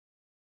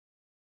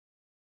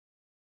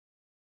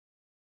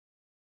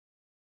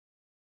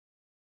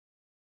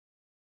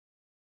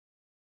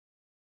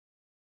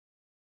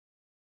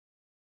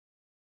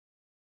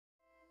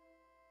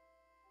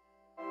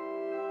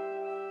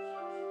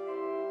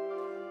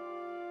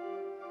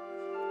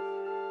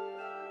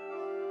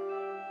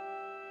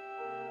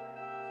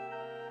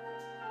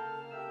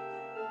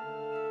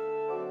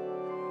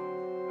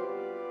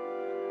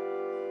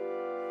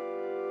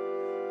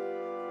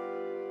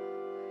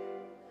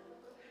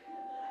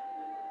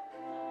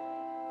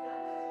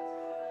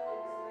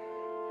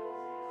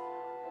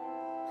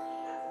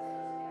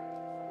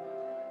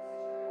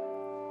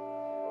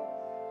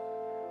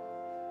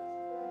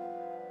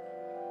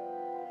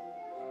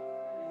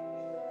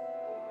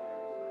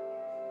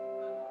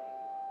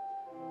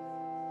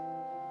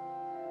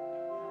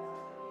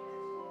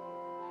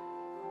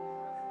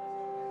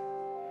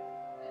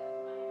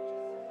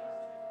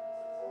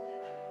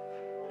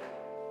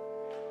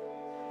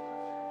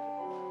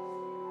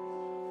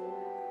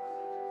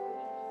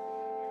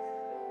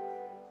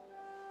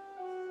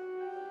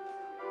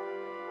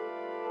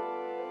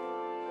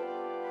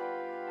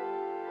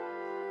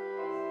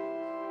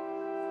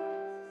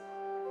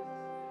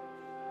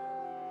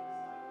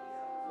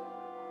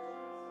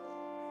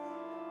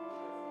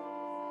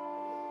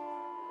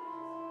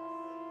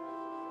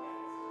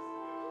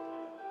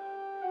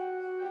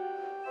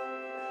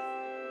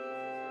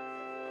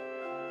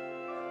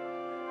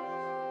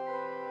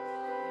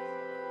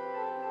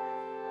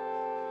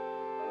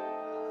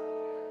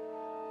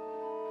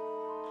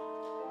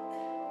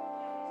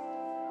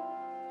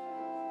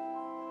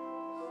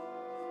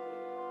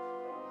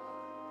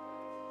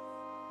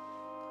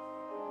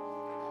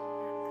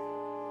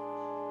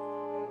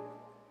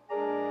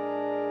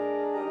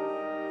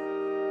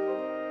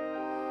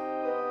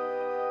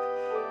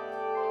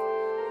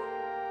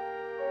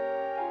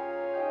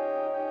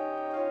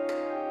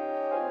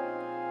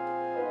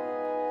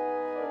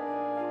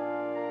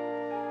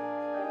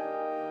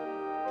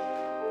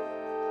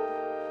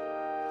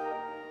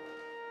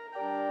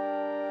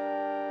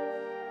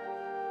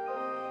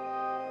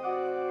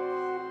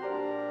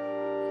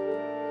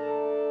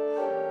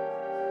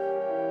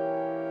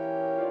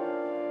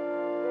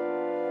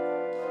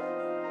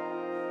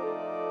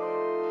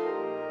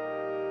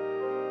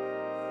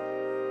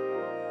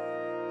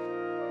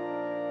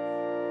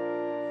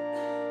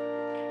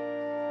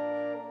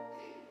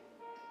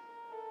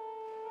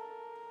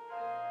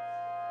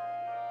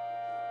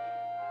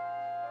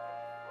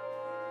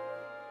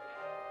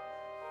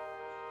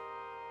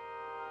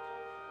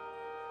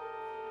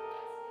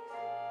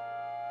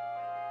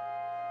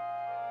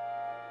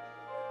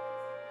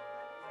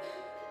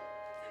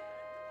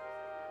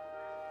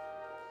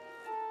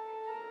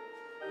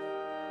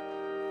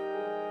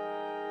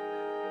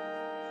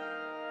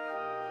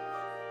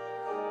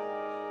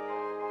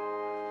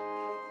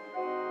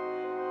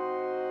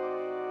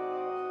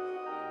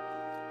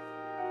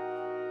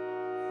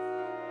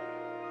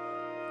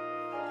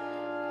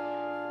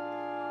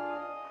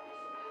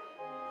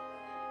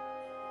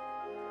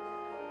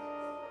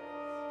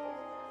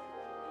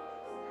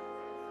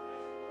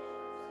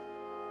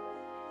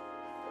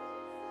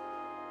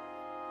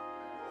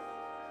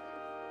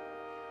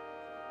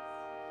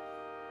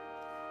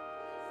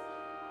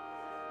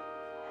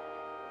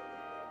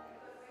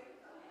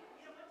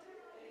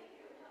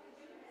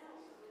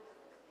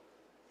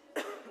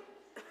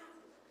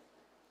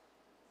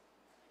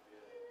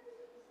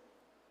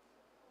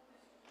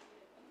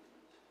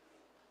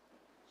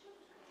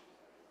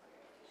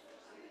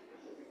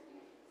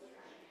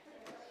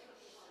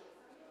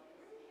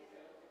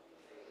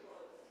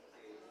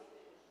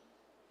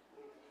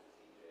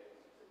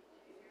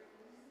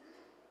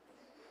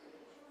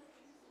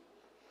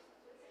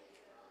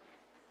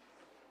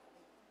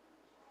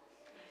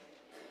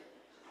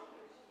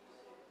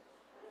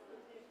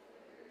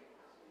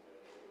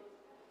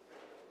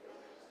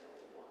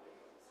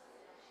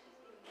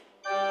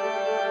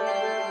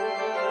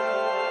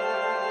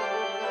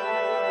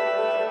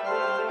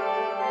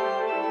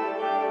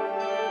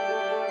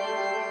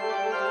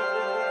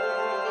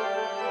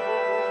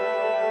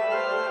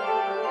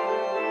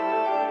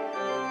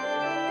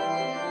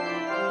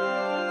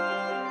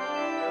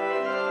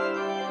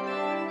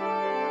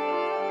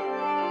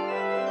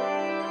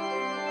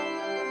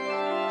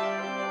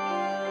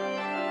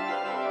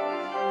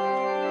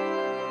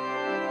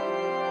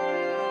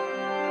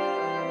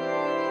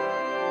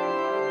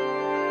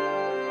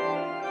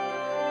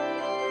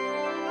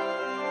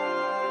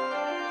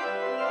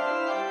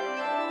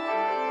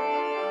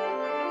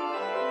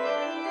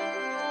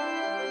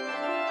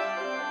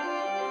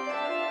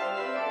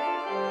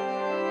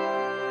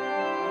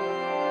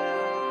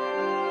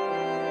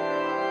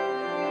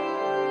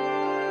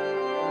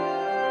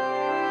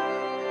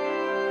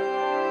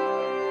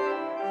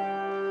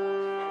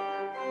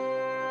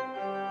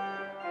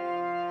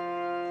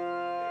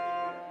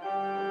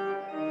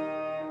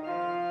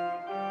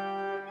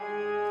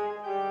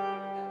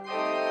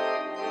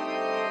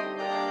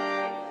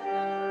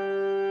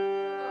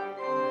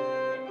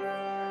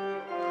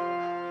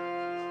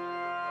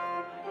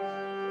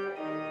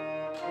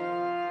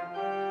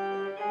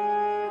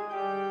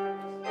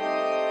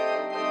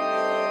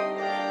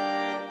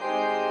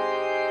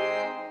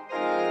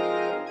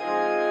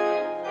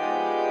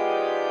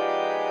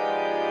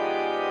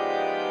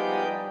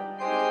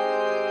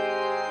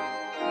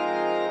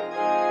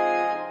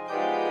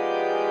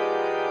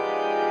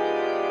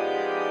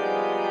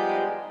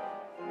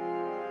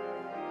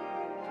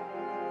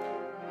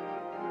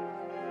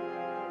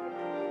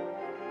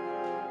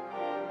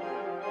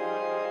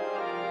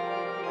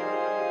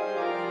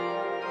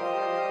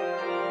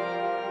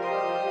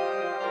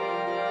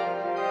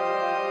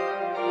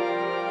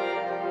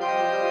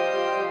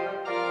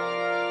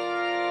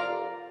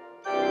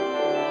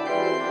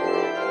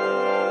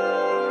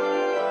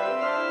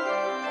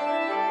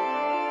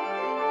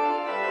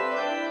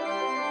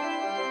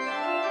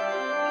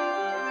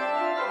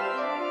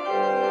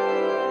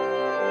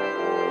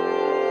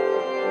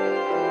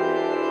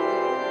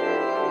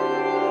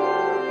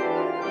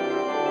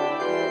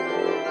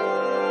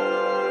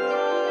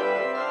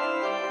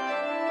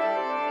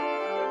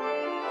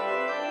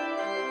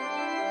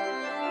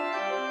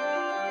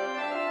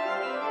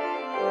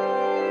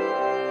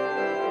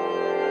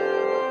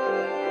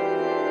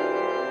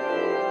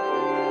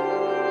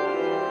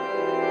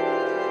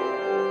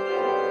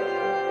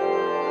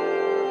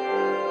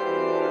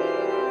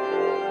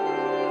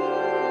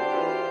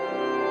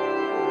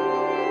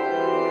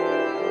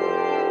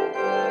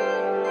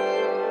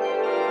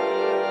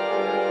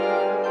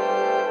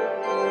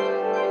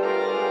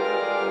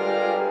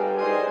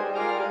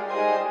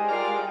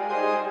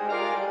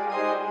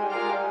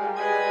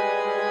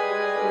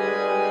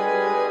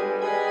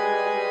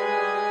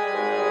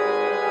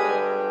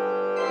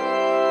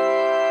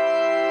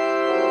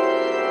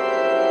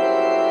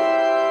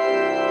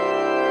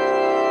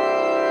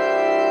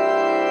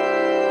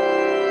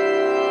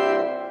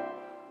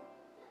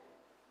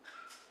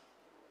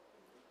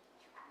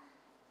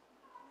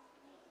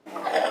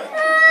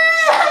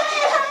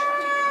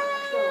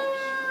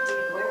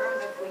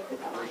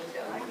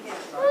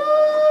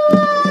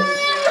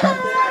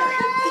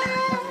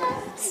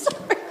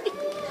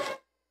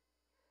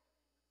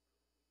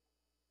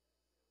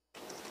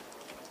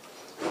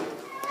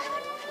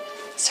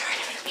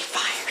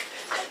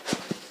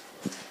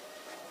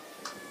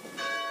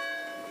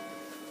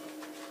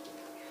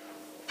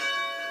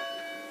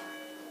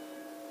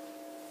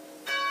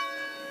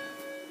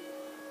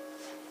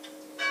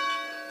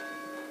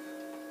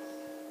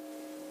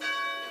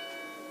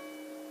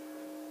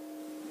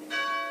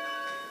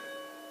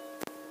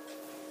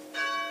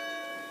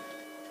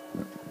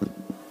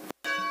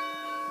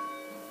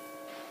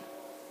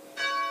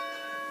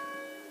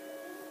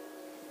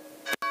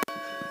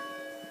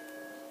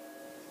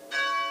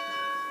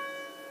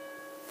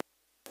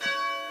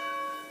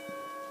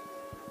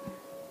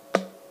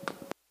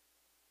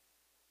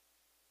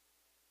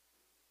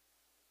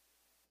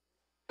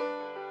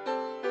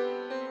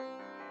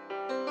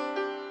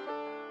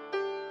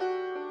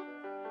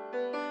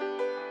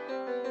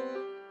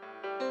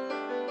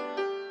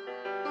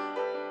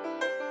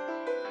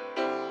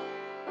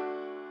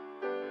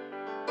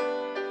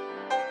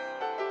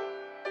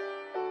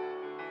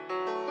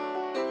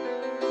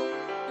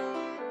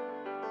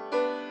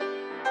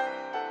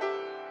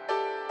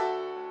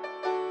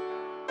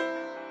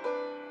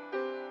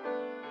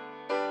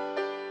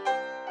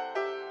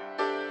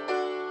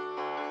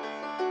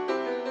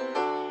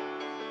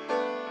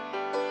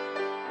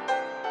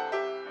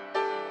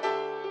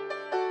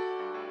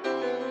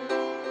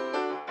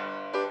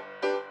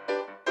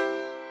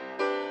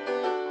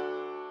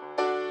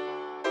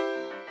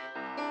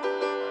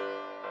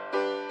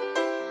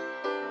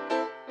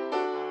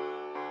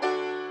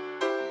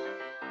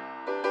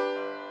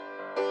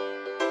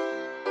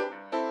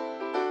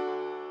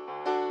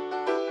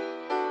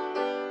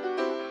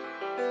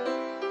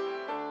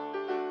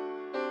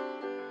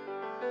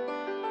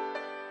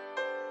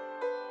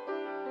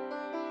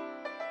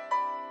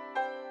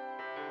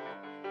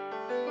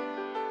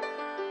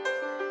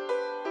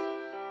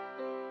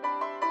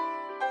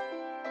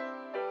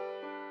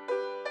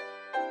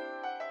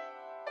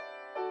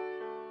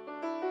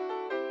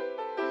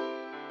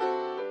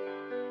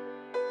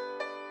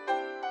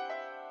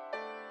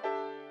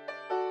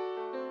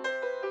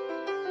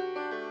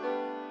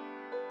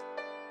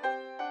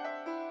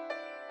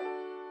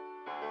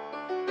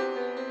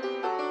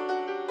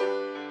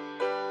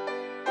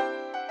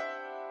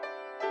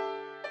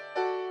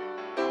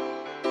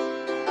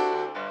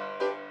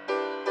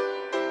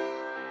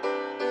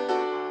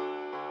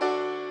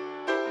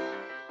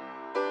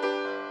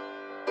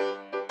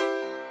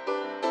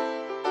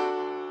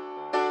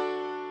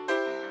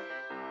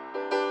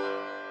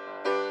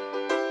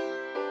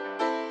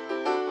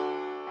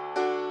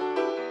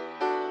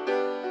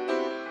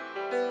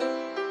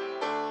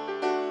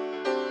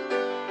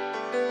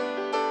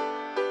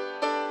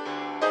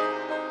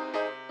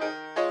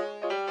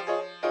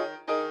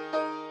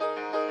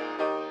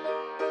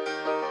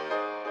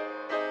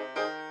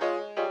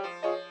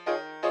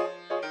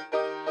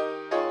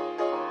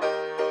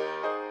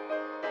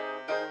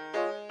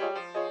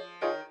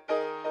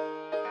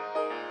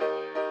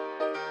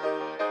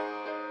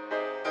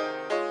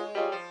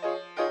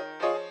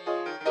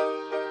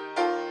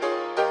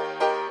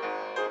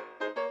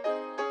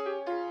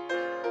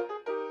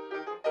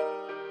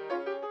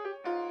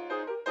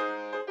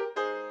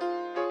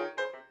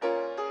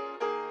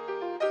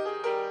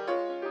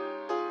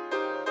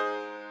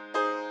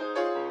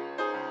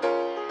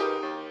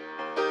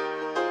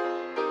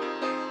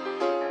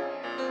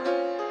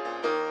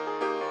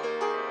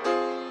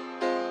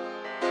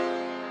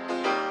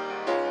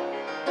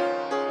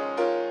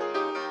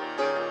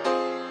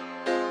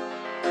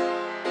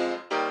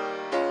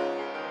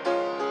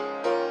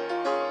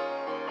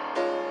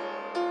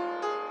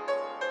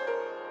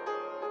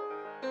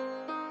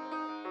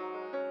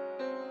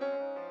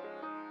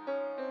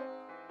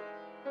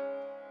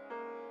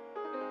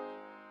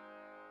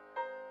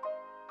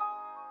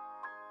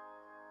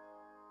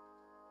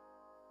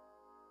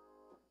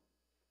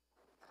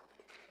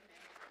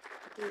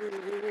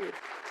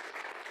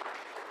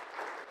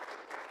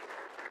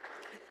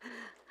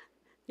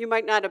You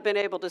might not have been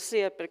able to see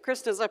it, but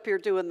Krista's up here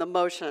doing the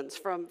motions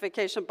from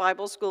Vacation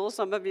Bible School.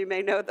 Some of you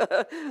may know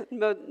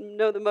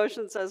the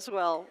motions as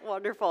well.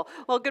 Wonderful.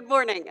 Well, good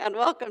morning and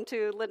welcome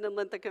to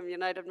Linden-Linthicum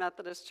United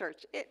Methodist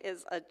Church. It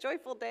is a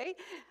joyful day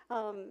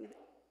on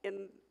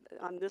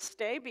this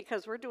day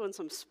because we're doing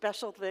some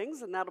special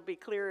things, and that'll be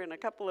clear in a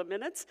couple of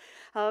minutes.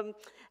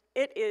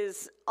 It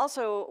is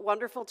also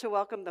wonderful to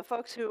welcome the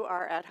folks who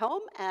are at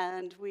home,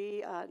 and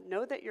we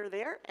know that you're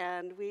there,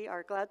 and we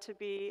are glad to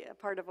be a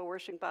part of a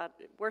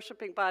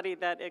worshiping body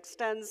that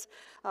extends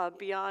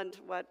beyond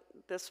what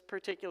this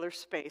particular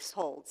space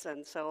holds,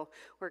 and so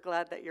we're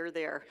glad that you're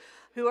there.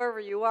 Whoever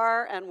you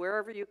are and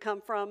wherever you come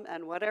from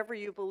and whatever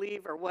you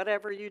believe or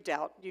whatever you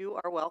doubt, you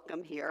are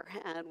welcome here,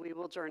 and we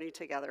will journey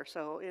together.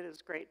 So it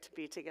is great to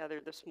be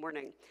together this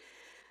morning.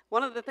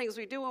 One of the things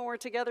we do when we're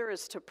together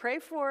is to pray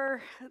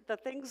for the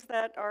things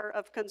that are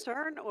of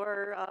concern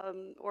or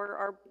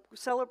our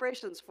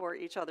celebrations for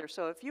each other.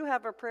 So if you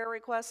have a prayer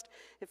request,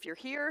 if you're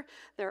here,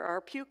 there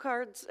are pew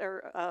cards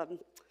or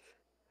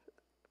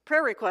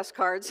prayer request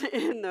cards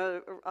in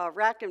the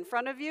rack in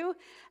front of you,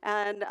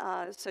 and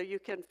so you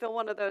can fill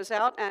one of those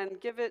out and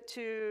give it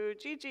to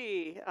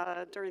Gigi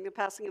during the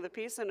passing of the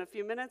peace in a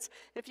few minutes.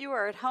 If you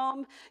are at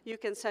home, you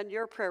can send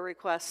your prayer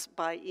requests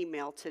by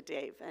email to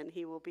Dave, and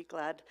he will be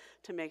glad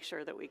to make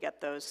sure that we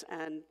get those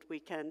and we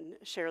can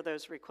share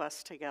those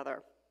requests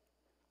together.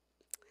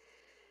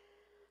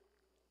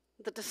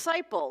 The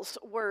disciples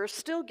were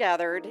still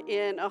gathered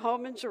in a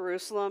home in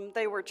Jerusalem.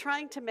 They were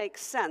trying to make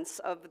sense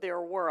of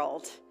their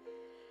world.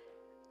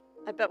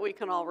 I bet we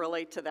can all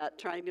relate to that,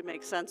 trying to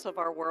make sense of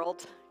our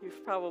world.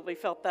 You've probably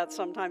felt that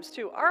sometimes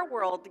too. Our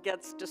world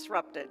gets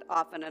disrupted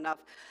often enough.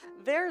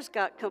 Theirs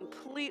got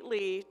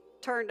completely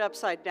turned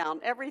upside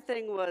down.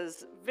 Everything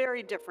was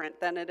very different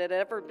than it had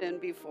ever been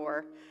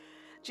before.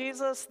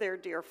 Jesus, their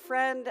dear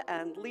friend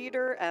and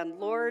leader and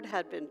Lord,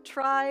 had been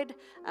tried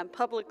and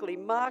publicly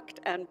mocked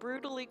and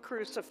brutally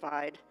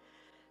crucified.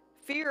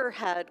 Fear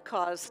had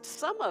caused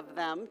some of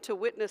them to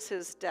witness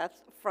his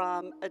death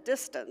from a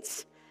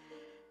distance,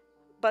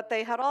 but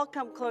they had all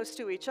come close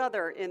to each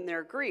other in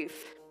their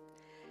grief.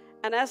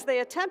 And as they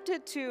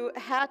attempted to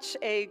hatch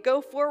a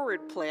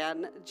go-forward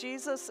plan,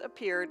 Jesus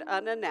appeared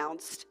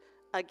unannounced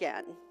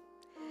again.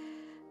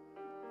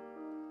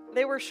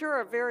 They were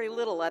sure of very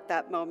little at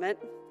that moment,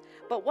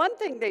 but one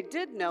thing they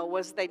did know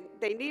was they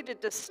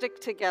needed to stick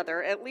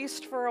together, at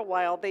least for a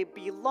while. They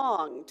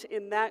belonged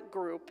in that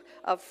group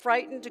of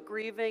frightened,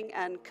 grieving,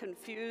 and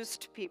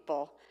confused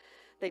people.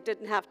 They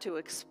didn't have to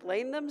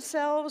explain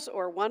themselves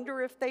or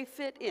wonder if they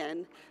fit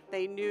in.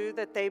 They knew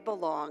that they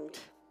belonged.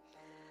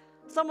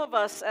 Some of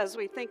us, as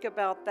we think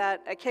about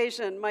that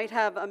occasion, might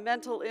have a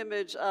mental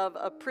image of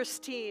a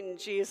pristine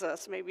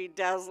Jesus, maybe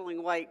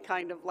dazzling white,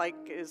 kind of like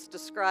is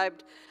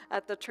described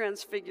at the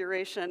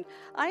Transfiguration.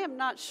 I am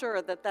not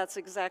sure that that's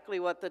exactly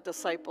what the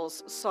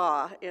disciples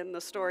saw in the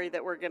story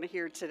that we're going to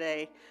hear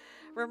today.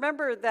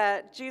 Remember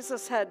that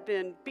Jesus had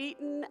been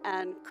beaten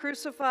and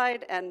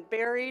crucified and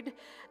buried,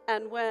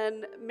 and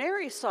when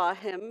Mary saw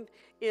him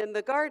in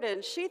the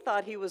garden, she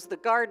thought he was the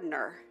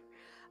gardener.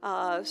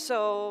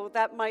 So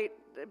that might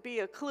be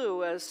a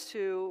clue as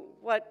to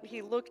what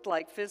he looked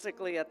like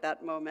physically at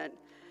that moment.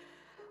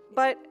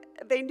 But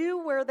they knew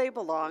where they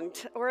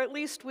belonged, or at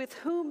least with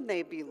whom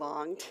they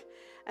belonged,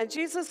 and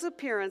Jesus'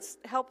 appearance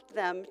helped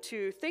them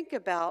to think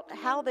about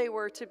how they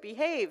were to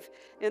behave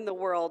in the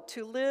world,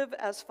 to live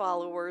as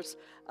followers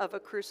of a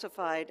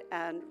crucified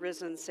and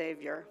risen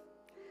Savior.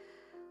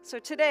 So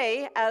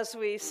today, as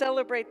we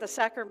celebrate the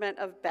sacrament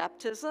of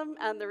baptism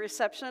and the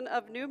reception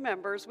of new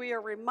members, we are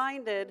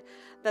reminded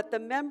that the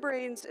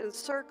membranes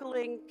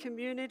encircling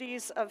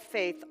communities of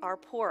faith are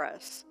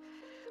porous.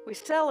 We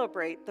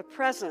celebrate the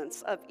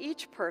presence of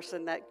each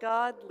person that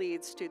God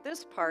leads to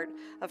this part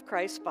of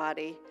Christ's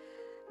body.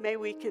 May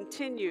we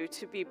continue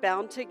to be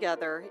bound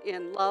together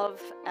in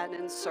love and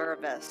in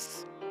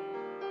service.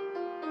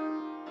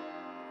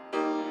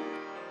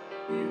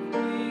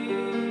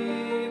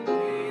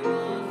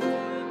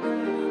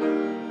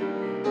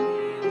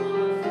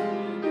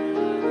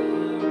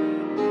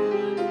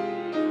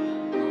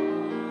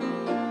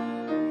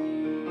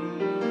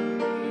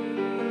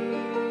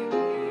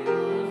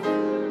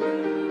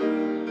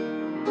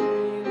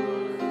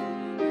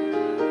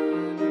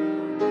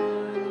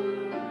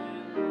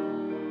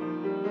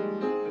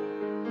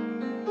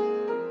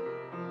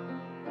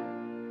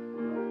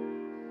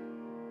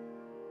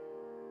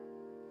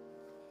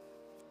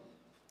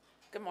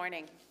 Good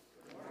morning.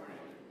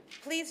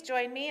 Please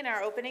join me in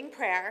our opening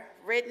prayer,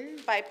 written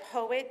by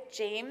poet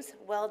James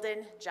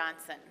Weldon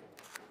Johnson.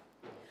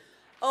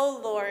 O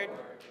Lord,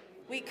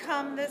 we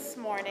come this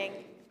morning,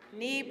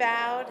 knee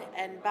bowed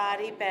and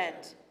body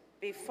bent,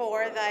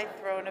 before thy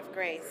throne of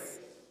grace.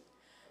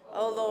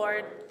 O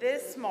Lord,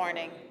 this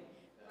morning,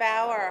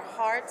 bow our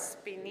hearts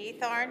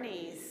beneath our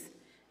knees,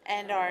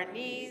 and our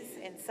knees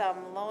in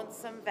some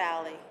lonesome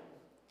valley.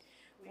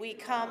 We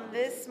come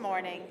this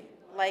morning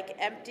like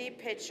empty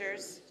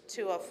pitchers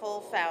to a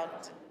full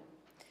fount,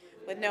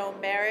 with no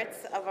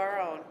merits of our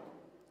own.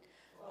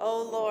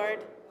 O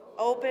Lord,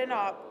 open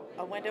up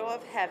a window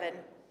of heaven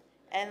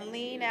and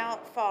lean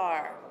out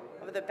far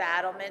over the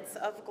battlements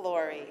of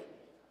glory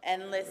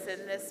and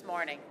listen this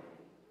morning.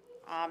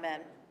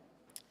 Amen.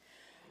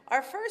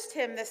 Our first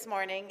hymn this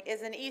morning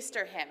is an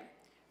Easter hymn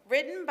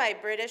written by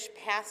British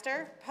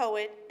pastor,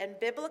 poet, and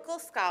biblical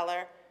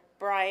scholar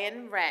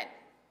Brian Wren.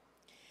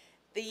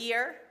 The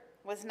year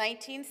was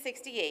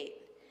 1968,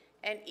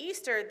 and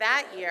Easter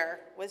that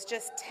year was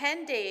just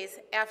 10 days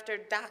after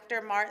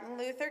Dr. Martin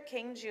Luther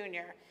King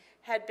Jr.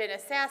 had been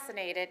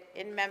assassinated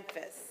in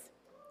Memphis.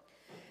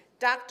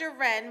 Dr.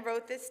 Wren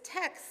wrote this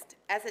text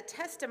as a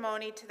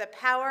testimony to the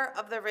power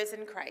of the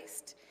risen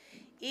Christ,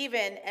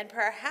 even and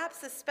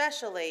perhaps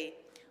especially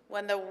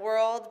when the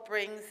world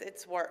brings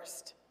its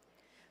worst.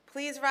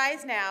 Please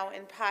rise now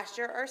in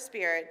posture or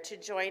spirit to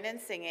join in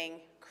singing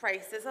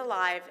Christ is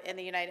Alive in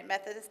the United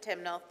Methodist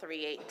Hymnal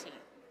 318.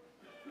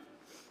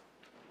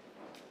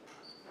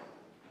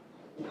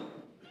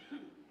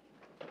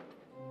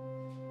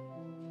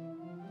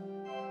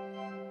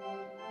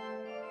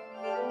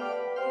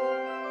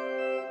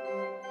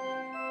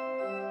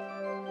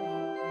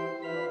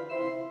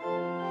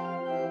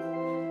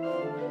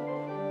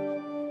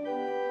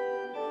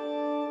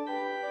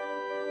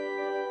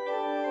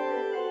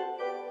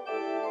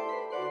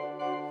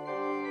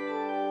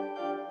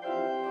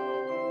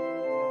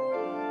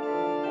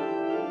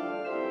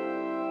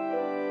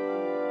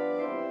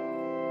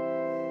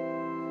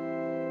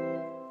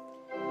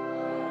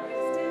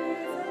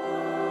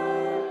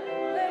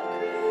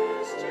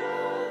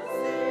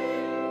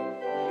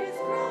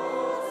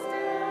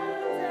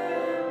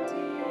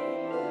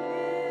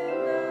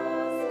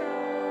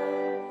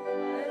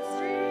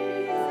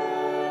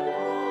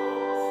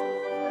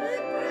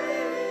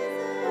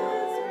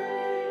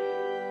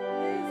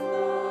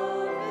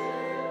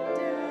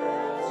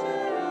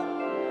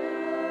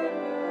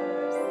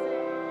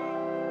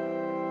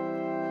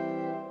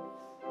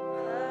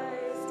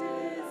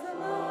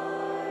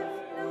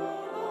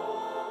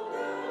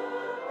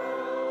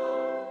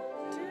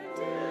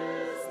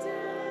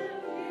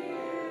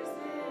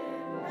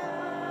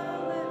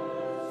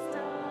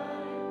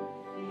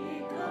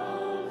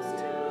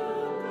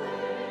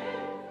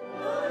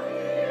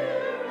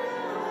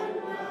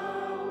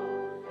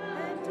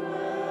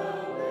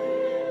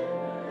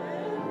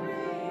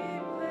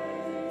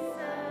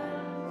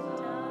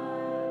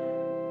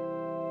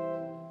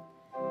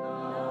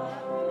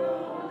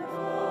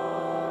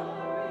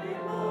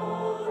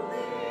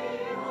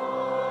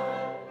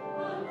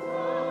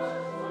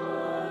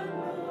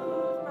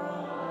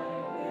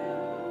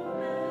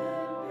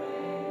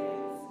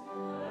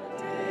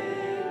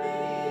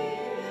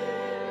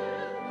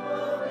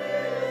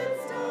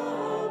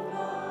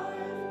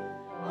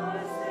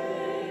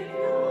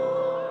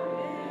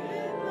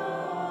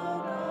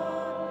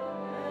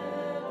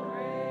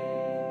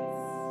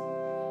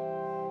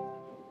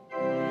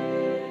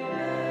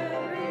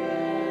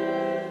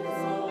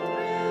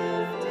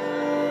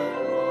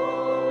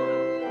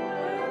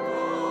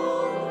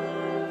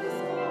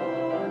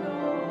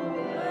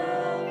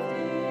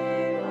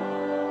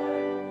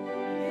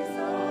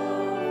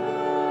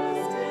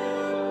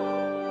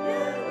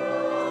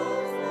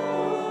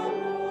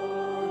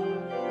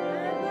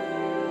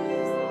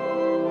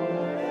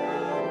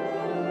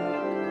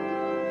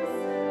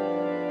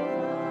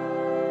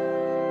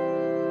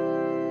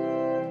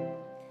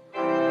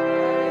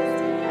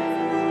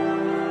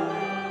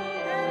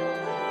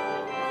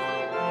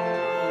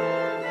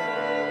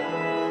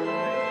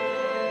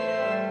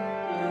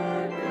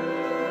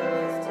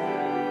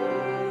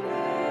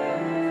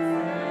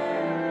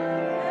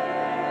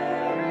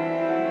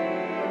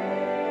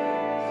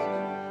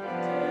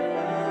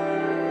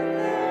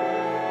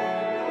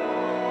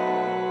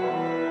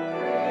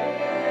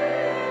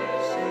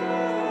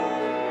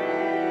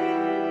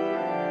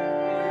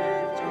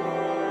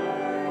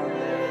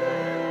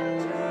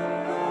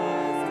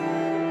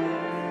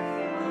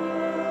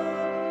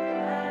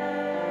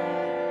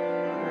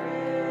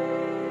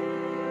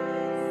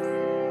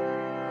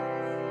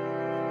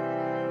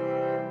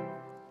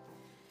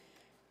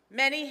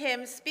 Many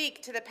hymns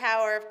speak to the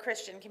power of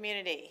Christian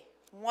community.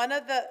 One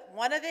of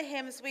the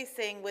hymns we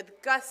sing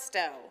with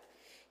gusto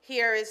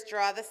here is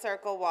Draw the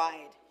Circle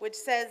Wide, which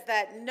says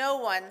that no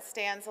one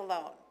stands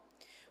alone.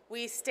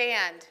 We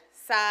stand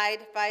side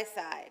by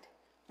side.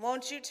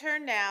 Won't you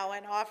turn now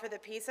and offer the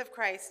peace of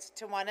Christ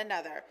to one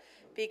another,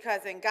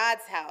 because in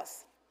God's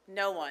house,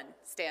 no one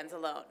stands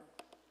alone.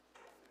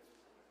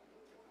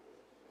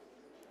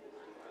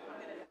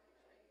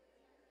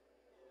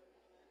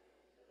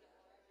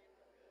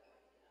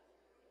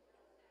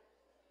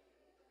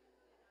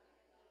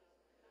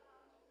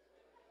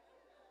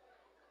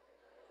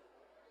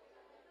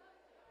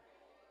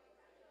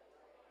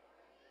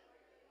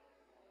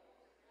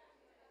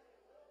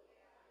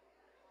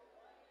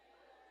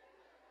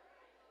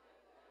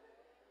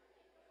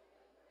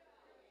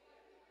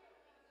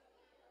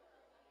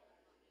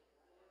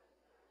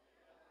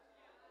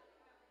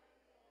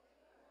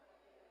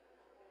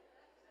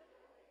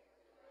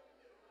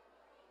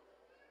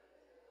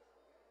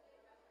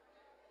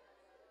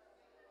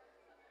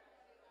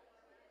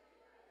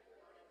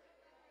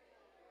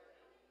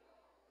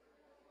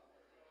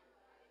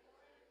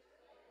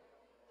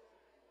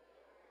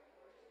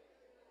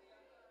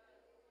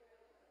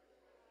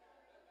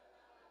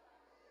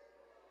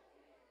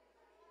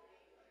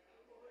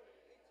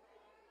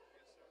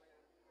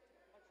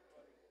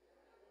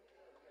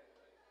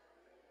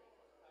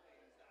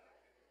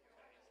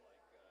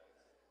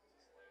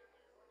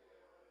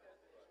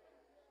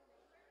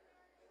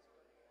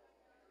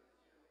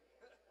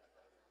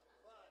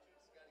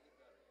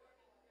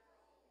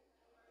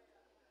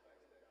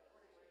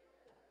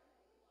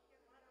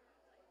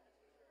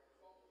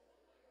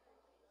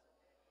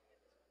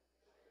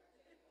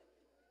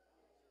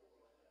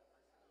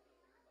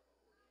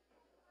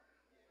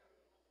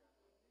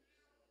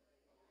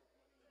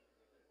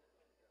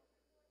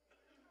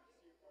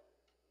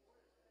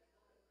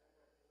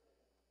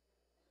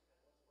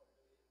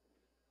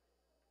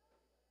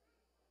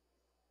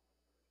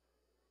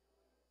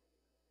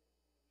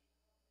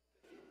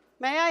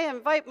 May I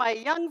invite my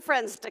young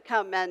friends to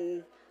come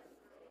and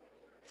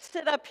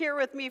sit up here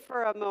with me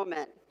for a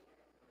moment.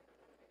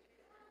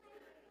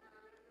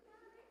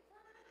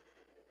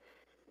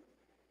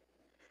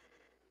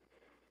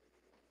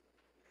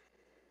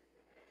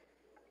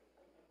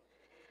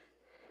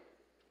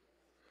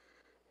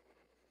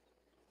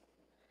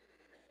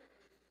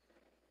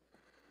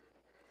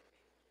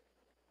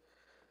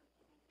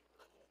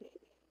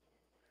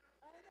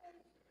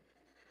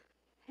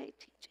 Hey,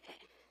 TJ.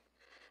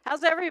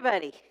 How's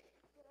everybody?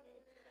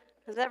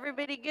 Is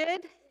everybody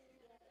good?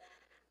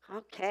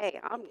 Okay,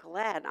 I'm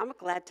glad. I'm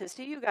glad to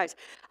see you guys.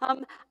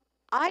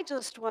 I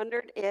just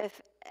wondered if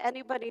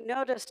anybody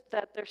noticed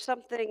that there's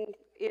something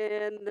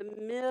in the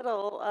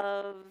middle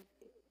of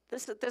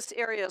this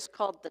area is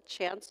called the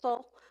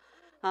chancel.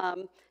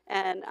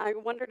 And I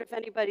wondered if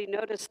anybody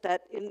noticed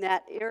that in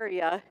that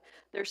area,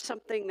 there's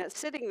something that's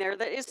sitting there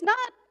that is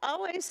not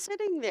always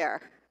sitting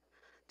there.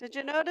 Did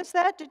you notice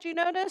that? Did you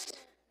notice?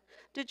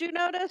 Did you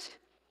notice?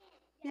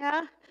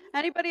 Yeah?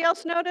 Anybody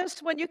else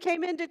notice when you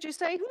came in? Did you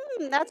say,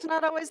 that's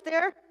not always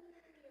there?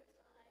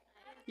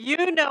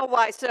 You know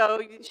why. So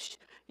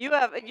you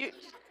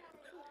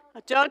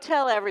don't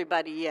tell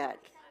everybody yet.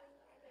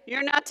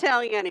 You're not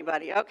telling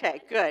anybody.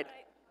 Okay, good.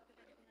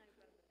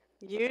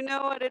 You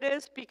know what it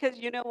is because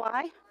you know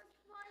why?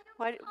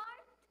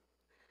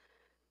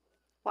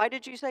 Why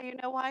did you say you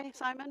know why,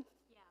 Simon?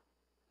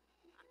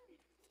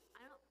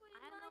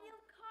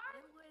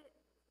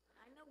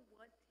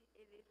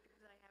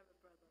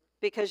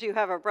 Because you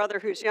have a brother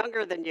who's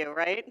younger than you,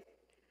 right?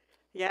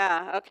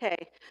 Yeah, okay.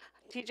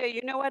 TJ,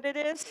 you know what it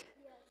is? Yes.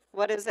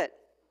 What is it?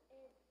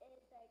 It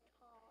is a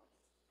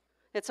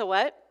toss. It's a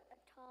what? A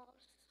toss.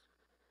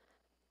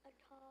 A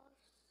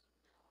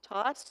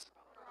toss. Toss?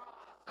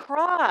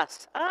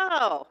 Cross.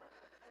 Oh,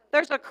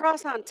 there's a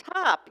cross on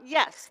top.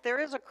 Yes,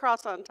 there is a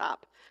cross on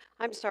top.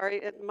 I'm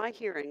sorry, my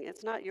hearing,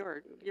 it's not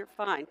yours. You're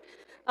fine.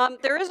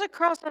 There is a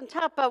cross on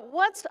top, but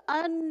what's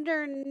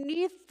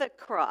underneath the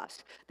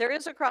cross? There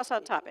is a cross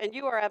on top, and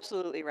you are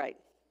absolutely right.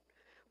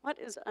 What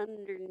is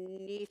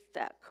underneath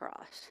that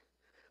cross?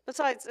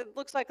 Besides, it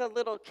looks like a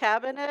little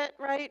cabinet,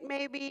 right,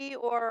 maybe,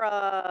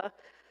 or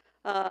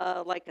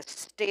like a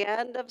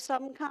stand of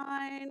some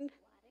kind.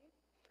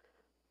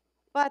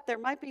 But there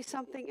might be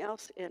something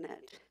else in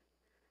it.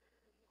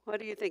 What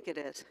do you think it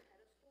is?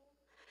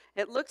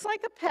 It looks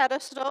like a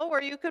pedestal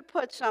where you could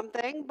put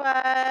something,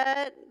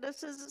 but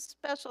this is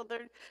special.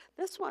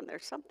 This one,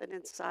 there's something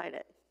inside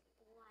it.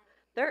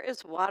 There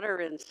is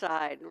water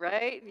inside,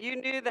 right? You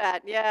knew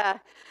that, yeah.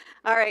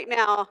 All right,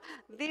 now,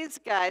 these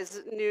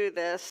guys knew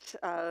this.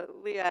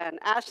 Leah and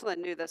Ashlyn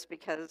knew this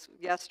because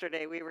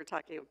yesterday we were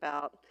talking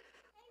about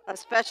a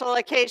special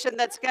occasion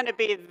that's going to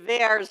be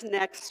theirs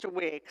next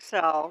week.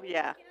 So,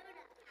 yeah,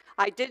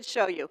 I did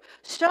show you.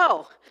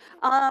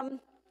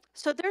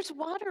 So there's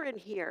water in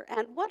here,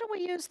 and what do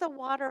we use the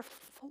water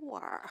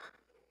for?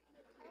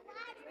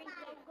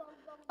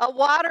 A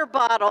water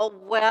bottle.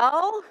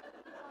 Well,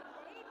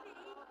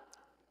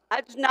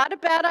 It's not a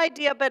bad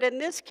idea, but in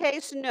this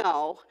case,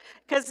 no.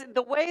 Because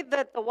the way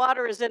that the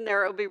water is in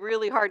there, it would be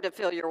really hard to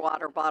fill your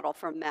water bottle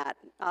from that.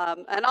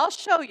 And I'll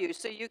show you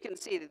so you can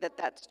see that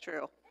that's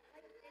true.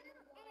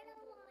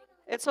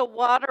 It's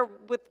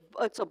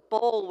it's a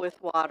bowl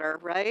with water,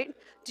 right?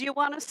 Do you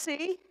want to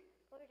see?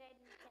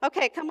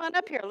 Okay, come on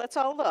up here. Let's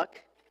all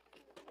look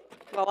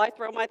while I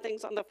throw my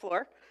things on the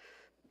floor.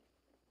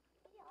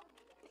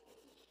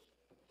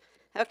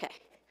 Okay,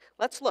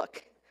 let's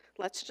look.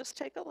 Let's just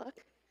take a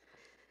look.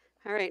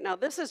 All right, now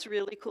this is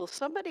really cool.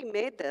 Somebody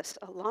made this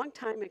a long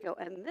time ago,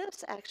 and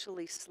this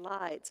actually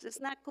slides.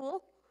 Isn't that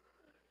cool?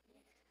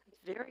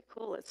 It's very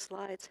cool. It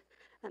slides,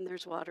 and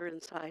there's water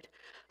inside.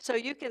 So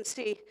you can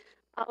see,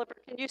 Oliver,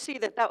 can you see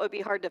that would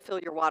be hard to fill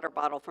your water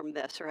bottle from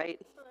this, right?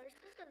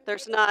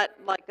 There's not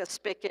like a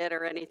spigot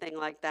or anything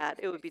like that.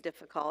 It would be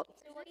difficult.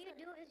 So what you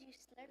do is you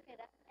slurp it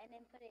up and then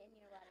put it in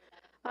your water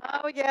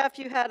bottle. Oh, yeah, if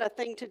you had a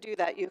thing to do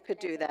that, you could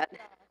do that.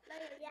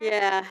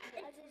 Yeah.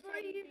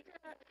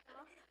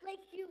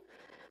 Like you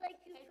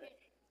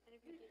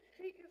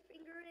put your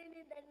finger in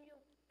and then you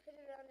put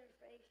it on your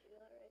face. You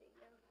already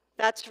know.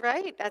 That's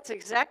right. That's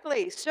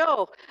exactly.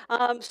 So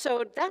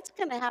that's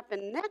going to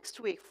happen next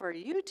week for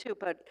you two,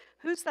 but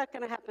who's that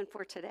going to happen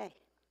for today?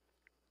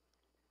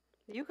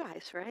 You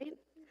guys, right?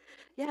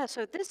 Yeah,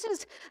 so this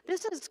is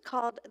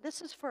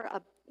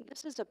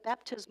a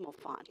baptismal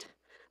font.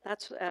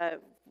 That's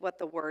what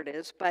the word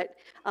is, but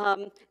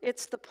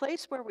it's the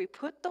place where we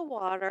put the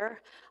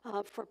water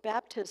for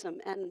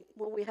baptism. And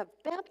when we have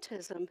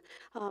baptism,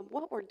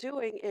 what we're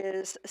doing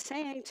is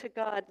saying to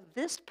God,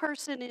 this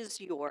person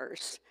is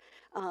yours.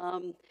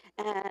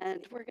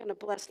 And we're going to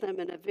bless them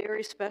in a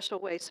very special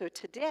way. So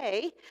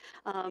today,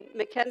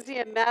 Mackenzie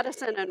and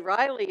Madison and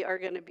Riley are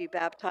going to be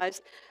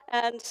baptized.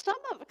 And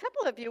a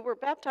couple of you were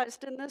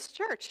baptized in this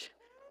church.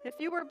 If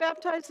you were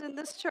baptized in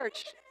this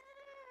church,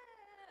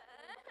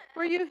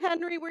 were you,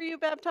 Henry, were you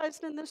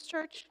baptized in this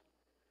church?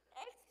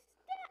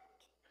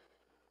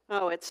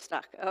 Oh, it's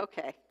stuck.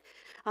 Okay.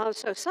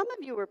 So some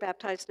of you were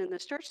baptized in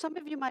this church. Some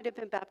of you might have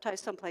been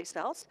baptized someplace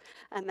else,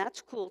 and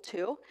that's cool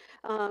too.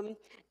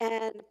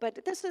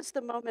 But this is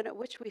the moment at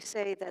which we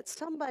say that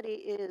somebody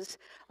is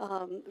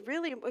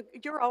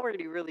you're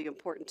already really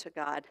important to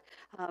God,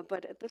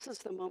 but this is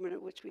the moment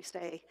at which we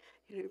say,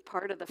 you're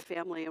part of the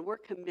family, and we're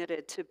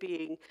committed to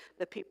being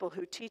the people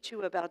who teach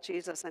you about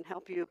Jesus and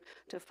help you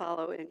to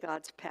follow in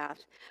God's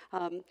path.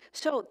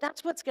 So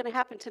that's what's going to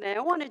happen today.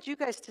 I wanted you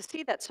guys to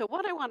see that. So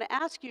what I want to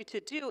ask you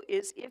to do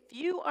is, if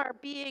you are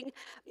being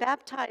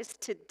baptized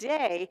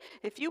today,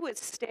 if you would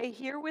stay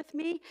here with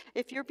me.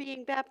 If you're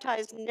being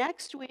baptized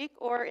next week,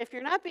 or if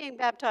you're not being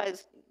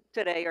baptized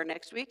today or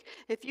next week,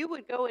 if you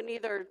would go and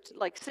either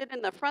sit in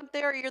the front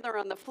there, either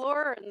on the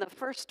floor or in the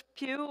first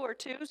pew or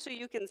two so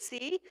you can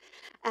see.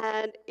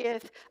 And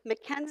if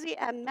Mackenzie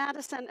and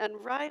Madison and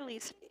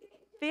Riley's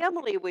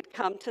family would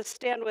come to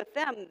stand with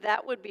them,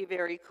 that would be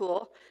very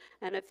cool.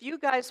 And if you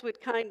guys would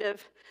can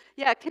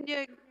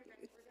you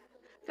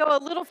go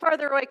a little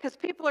farther away, because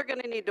people are going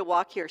to need to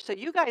walk here. So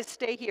you guys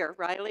stay here.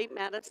 Riley,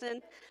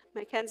 Madison,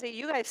 Mackenzie,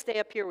 you guys stay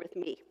up here with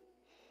me.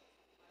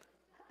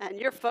 And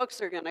your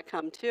folks are going to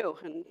come too.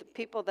 And the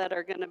people that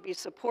are going to be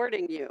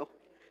supporting you,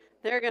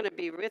 they're going to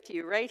be with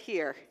you right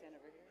here.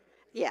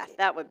 Yeah,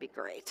 that would be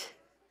great.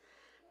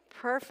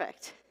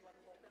 Perfect.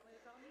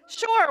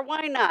 Sure,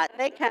 why not?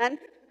 They can.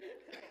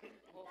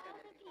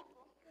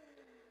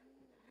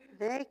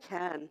 They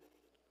can.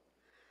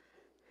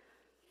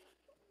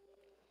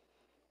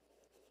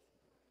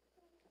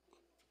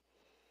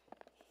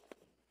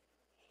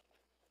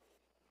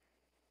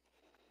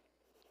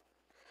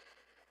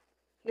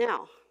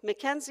 Now,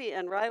 Mackenzie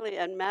and Riley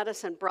and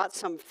Madison brought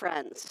some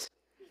friends.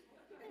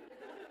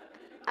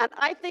 And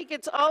I think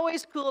it's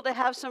always cool to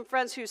have some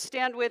friends who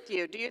stand with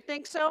you. Do you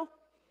think so?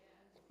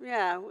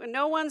 Yeah,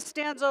 no one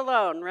stands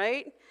alone,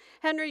 right?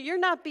 Henry, you're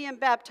not being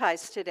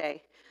baptized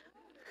today.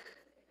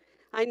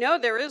 I know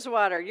there is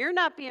water. You're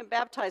not being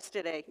baptized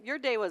today. Your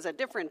day was a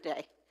different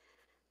day.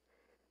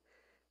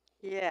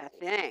 Yeah,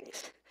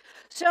 thanks.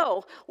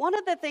 So one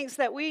of the things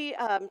that we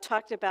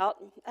talked about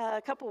a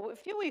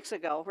few weeks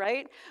ago,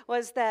 right,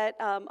 was that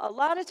a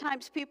lot of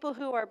times people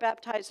who are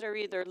baptized are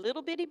either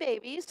little bitty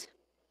babies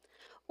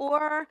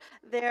or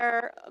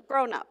they're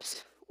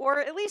grown-ups,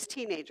 or at least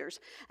teenagers.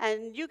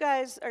 And you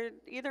guys are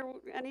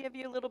any of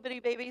you little bitty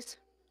babies?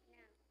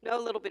 No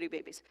little bitty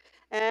babies.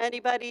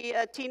 Anybody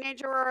a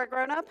teenager or a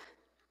grown-up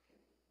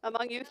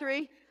among you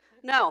three?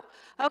 No.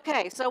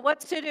 Okay, so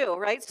what's to do,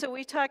 right? So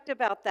we talked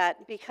about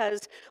that,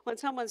 because when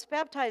someone's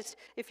baptized,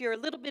 if you're a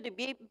little bitty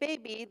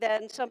baby,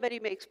 then somebody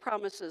makes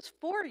promises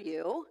for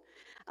you.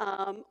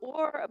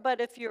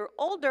 But if you're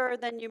older,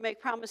 then you make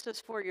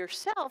promises for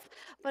yourself.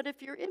 But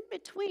if you're in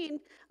between,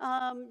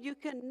 you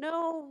can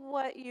know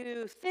what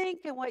you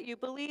think and what you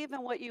believe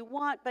and what you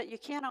want, but you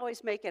can't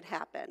always make it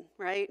happen,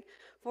 right?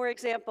 For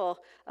example,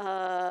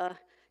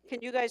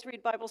 can you guys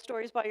read Bible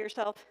stories by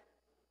yourself?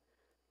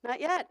 Not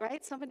yet,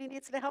 right? Somebody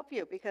needs to help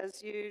you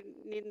because you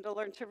need to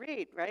learn to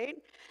read, right?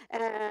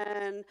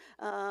 And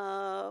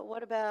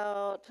what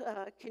about,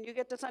 can you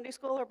get to Sunday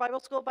school or Bible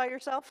school by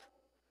yourself?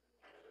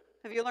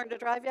 Have you learned to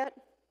drive yet?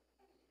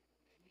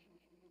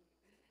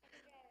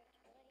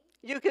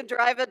 You can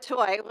drive a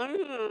toy.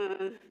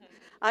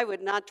 I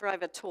would not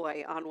drive a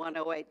toy on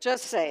 108,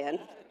 just saying.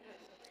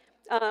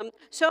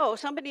 So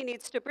somebody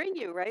needs to bring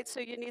you, right? So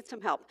you need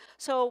some help.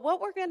 So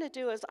what we're going to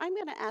do is I'm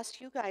going to ask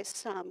you guys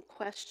some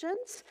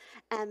questions,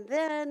 and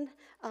then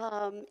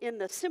in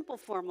the simple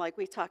form like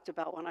we talked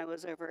about when I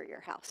was over at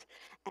your house.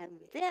 And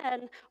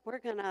then we're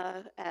going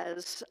to,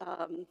 as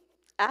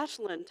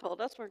Ashlyn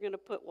told us, we're going to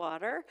put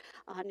water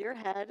on your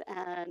head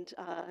and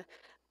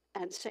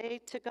say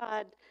to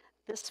God,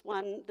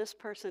 this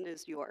person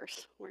is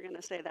yours. We're going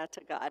to say that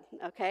to God,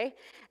 okay?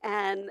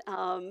 And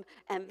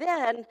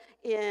then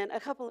in a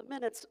couple of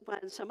minutes,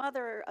 when some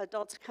other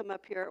adults come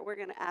up here, we're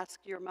going to ask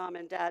your mom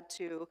and dad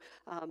to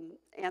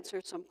answer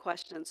some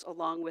questions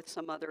along with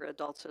some other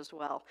adults as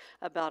well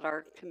about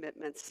our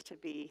commitments to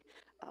be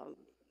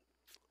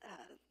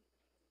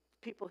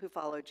people who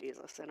follow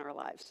Jesus in our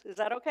lives. Is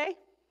that okay?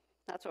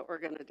 That's what we're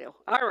going to do.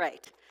 All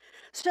right.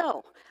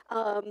 So,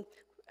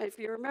 if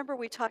you remember,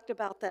 we talked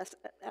about this,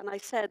 and I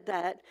said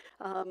that,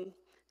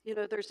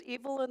 there's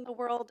evil in the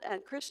world,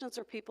 and Christians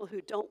are people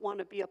who don't want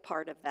to be a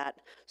part of that.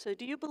 So,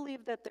 do you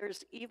believe that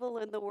there's evil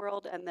in the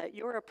world and that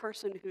you're a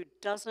person who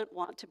doesn't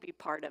want to be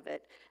part of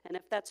it? And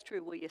if that's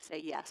true, will you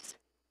say yes?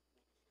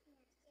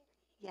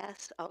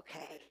 Yes?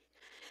 Okay.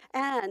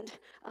 And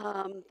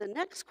the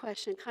next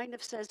question kind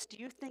of says, do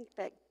you think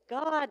that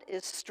God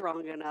is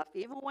strong enough,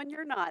 even when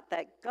you're not,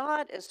 that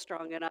God is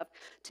strong enough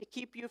to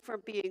keep you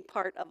from being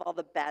part of all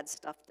the bad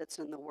stuff that's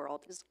in the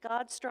world? Is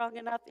God strong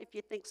enough? If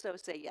you think so,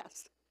 say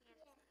yes.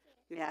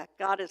 Yeah,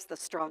 God is the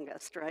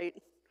strongest, right?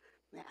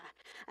 Yeah.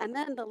 And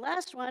then the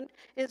last one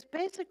is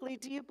basically,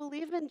 do you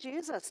believe in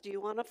Jesus? Do you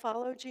want to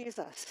follow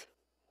Jesus?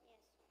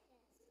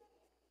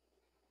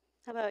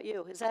 How about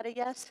you? Is that a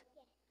yes?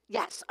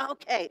 Yes.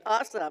 Okay,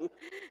 awesome.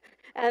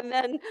 And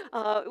then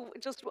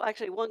just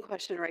actually one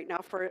question right now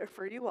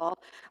for you all.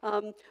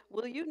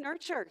 Will you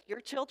nurture your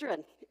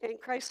children in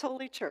Christ's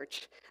holy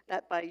church,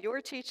 that by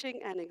your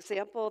teaching and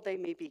example they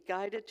may be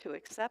guided to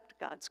accept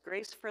God's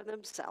grace for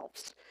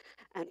themselves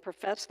and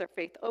profess their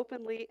faith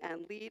openly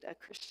and lead a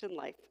Christian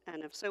life?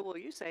 And if so, will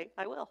you say,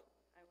 I will?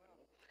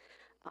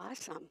 I will.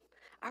 Awesome.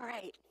 All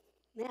right.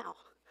 Now,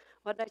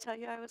 what did I tell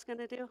you I was going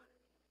to do?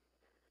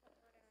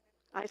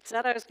 I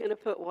said I was going to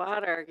put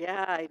water.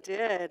 Yeah, I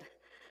did.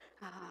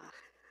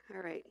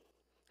 All right.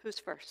 Who's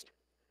first?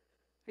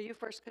 Are you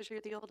first because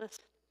you're the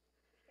oldest?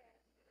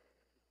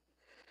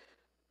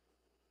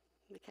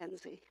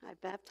 Mackenzie, I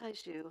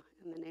baptize you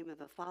in the name of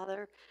the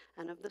Father,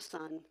 and of the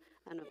Son,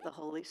 and of the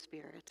Holy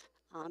Spirit.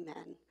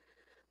 Amen.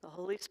 The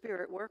Holy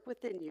Spirit work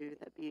within you,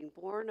 that being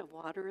born of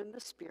water and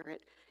the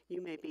Spirit,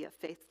 you may be a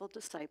faithful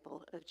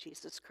disciple of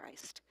Jesus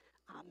Christ.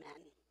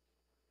 Amen.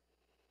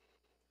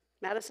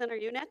 Madison, are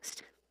you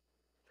next?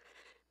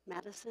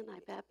 Madison, I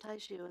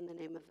baptize you in the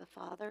name of the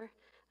Father,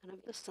 and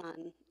of the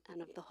Son, and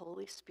of the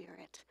Holy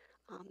Spirit.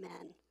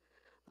 Amen.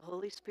 The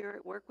Holy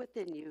Spirit work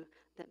within you,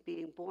 that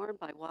being born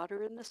by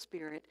water and the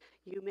Spirit,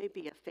 you may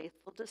be a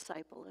faithful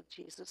disciple of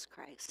Jesus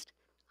Christ.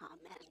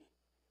 Amen.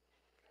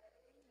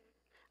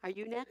 Are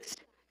you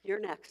next? You're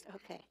next.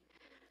 Okay.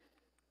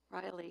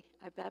 Riley,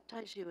 I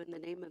baptize you in the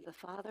name of the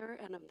Father,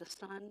 and of the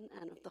Son,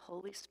 and of the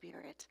Holy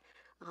Spirit.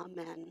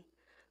 Amen.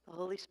 The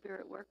Holy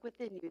Spirit work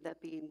within you,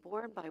 that being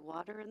born by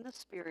water and the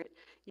Spirit,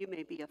 you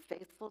may be a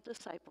faithful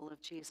disciple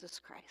of Jesus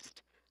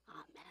Christ.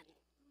 Amen.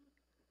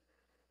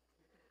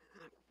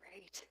 All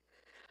right.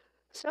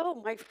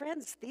 So, my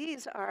friends,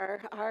 these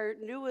are our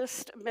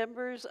newest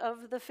members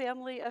of the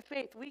family of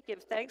faith. We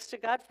give thanks to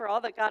God for all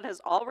that God has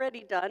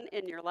already done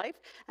in your life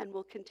and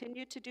will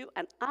continue to do.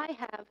 And I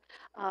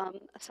have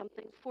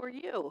something for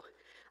you.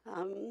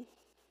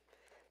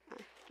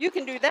 You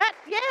can do that?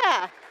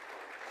 Yeah.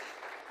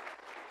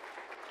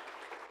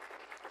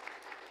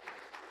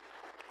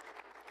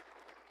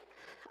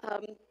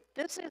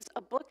 This is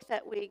a book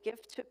that we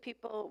give to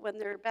people when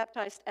they're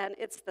baptized, and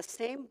it's the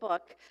same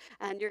book,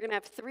 and you're going to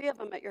have 3 of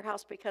them at your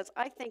house, because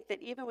I think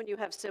that even when you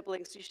have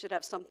siblings, you should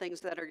have some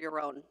things that are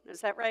your own.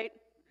 Is that right?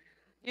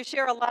 You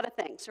share a lot of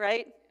things,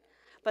 right?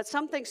 But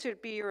some things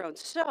should be your own.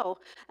 So,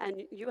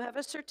 and you have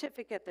a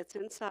certificate that's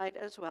inside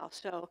as well.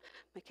 So,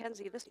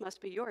 Mackenzie, this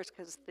must be yours,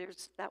 because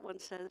that one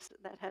says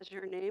that has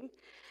your name.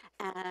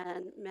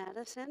 And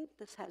Madison,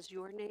 this has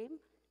your name.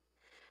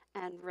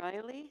 And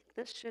Riley,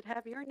 this should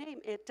have your name.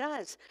 It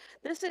does.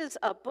 This is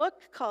a book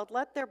called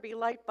Let There Be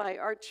Light by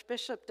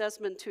Archbishop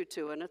Desmond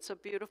Tutu, and it's a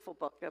beautiful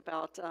book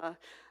about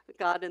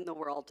God in the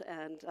world,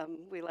 and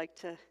we like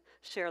to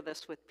share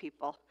this with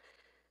people.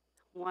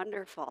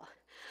 Wonderful.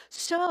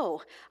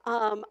 So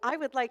I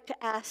would like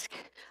to ask,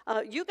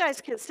 you guys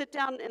can sit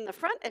down in the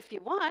front if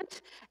you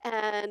want,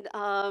 and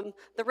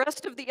the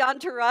rest of the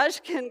entourage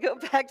can go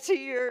back to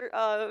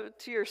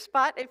your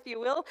spot, if you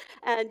will,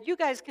 and you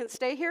guys can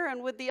stay here,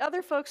 and with the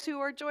other folks who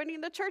are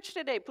joining the church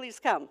today, please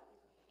come.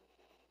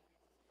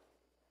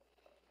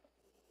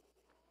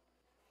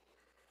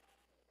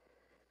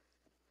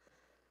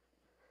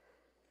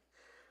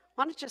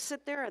 Why don't you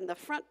sit there in the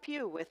front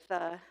pew with,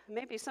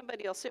 maybe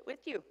somebody will sit with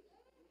you.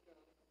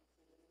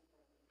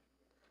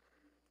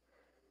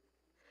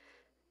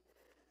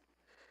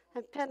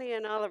 And Penny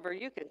and Oliver,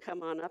 you can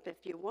come on up if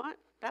you want.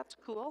 That's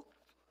cool.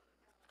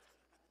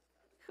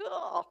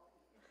 Cool.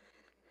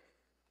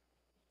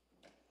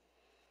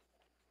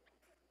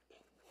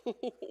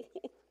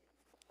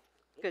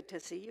 Good to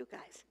see you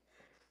guys.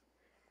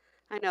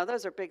 I know,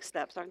 those are big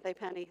steps, aren't they,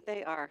 Penny?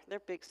 They are. They're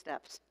big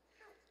steps.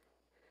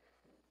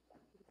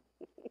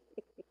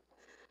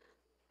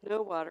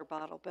 No water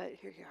bottle, but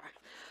here you are.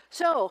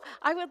 So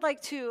I would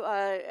like to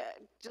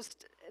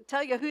just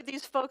tell you who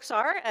these folks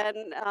are,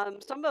 and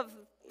some of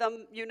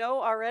them you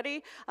know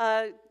already.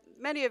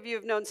 Many of you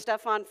have known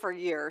Stefan for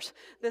years.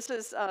 This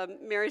is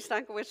Mary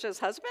Stankowicz's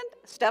husband,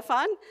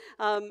 Stefan,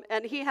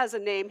 and he has a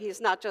name.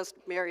 He's not just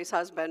Mary's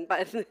husband,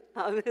 but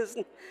his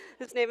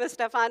name is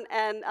Stefan,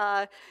 and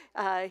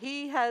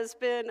he has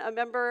been a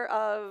member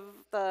of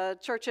the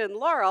church in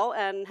Laurel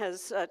and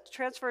has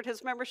transferred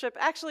his membership.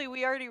 Actually,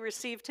 we already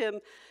received him.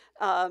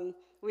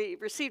 We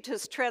received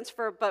his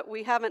transfer, but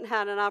we haven't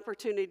had an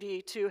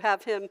opportunity to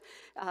have him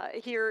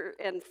here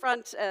in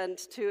front and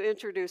to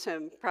introduce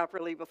him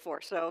properly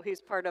before. So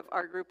he's part of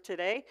our group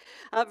today.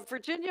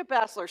 Virginia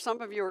Bassler,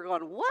 some of you are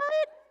going,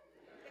 what?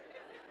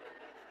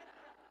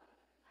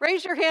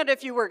 Raise your hand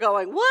if you were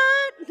going,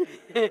 what?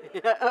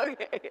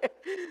 Okay.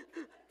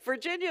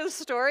 Virginia's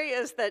story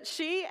is that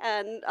she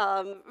and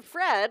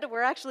Fred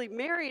were actually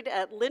married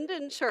at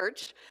Linden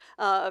Church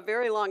a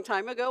very long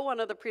time ago, one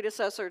of the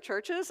predecessor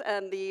churches,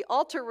 and the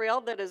altar rail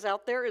that is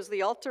out there is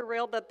the altar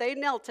rail that they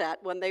knelt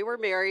at when they were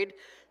married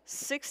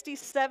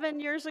 67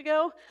 years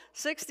ago.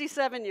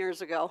 67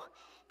 years ago.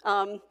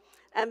 And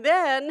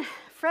then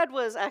Fred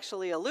was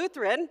actually a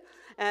Lutheran,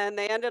 and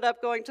they ended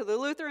up going to the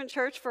Lutheran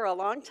church for a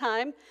long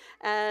time,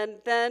 and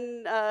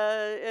then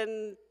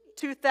in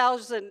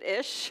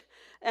 2000-ish,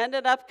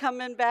 ended up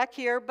coming back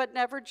here, but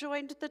never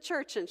joined the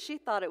church, and she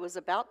thought it was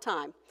about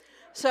time.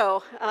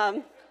 So,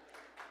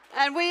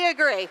 and we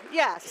agree,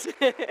 yes.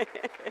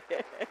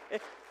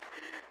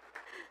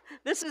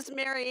 This is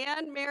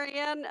Marianne.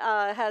 Marianne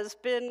has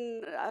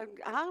been, I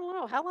don't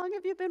know, how long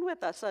have you been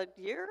with us? A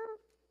year?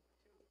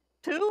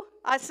 2?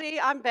 I see,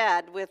 I'm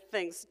bad with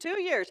things.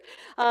 2 years.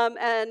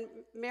 And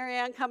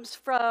Marianne comes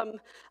from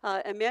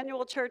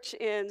Emmanuel Church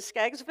in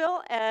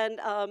Skaggsville and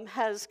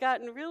has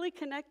gotten really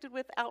connected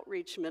with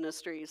outreach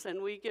ministries.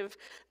 And we give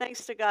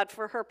thanks to God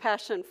for her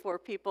passion for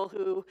people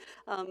who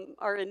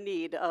are in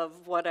need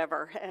of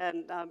whatever,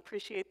 and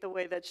appreciate the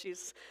way that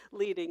she's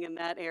leading in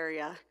that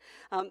area.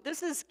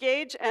 This is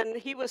Gage, and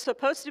he was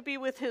supposed to be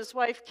with his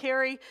wife,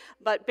 Carrie,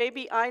 but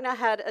baby Ina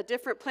had a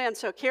different plan.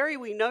 So Carrie,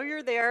 we know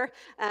you're there,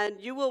 and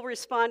you will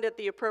respond at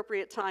the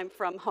appropriate time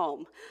from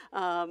home.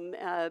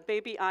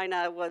 Baby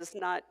Ina was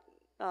not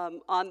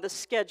on the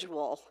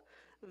schedule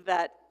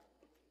that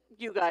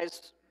you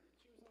guys,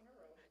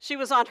 she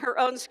was on her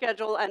own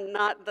schedule and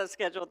not the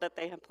schedule that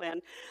they had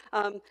planned.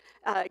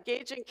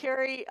 Gage and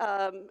Carrie,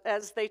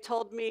 as they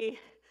told me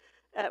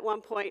at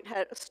one point,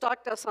 had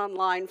stalked us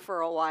online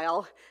for a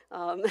while.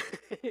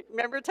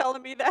 Remember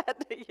telling me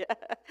that?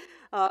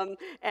 Yeah.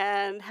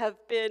 And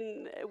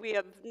we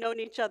have known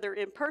each other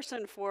in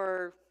person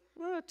for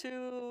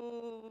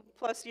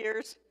 2+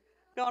 years,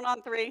 going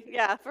on 3,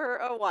 yeah, for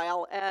a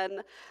while.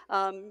 And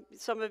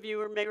some of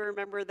you may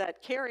remember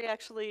that Carrie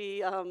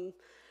actually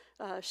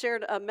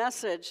shared a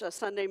message, a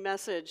Sunday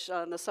message,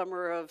 in the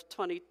summer of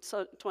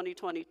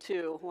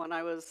 2022 when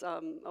I was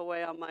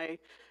away on my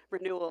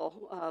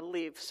renewal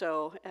leave.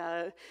 So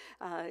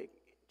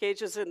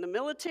Gage is in the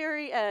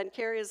military, and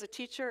Carrie is a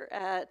teacher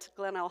at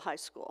Glenelg High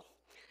School.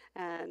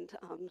 And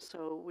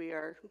so we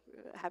are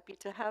happy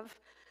to have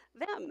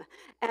them.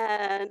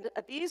 And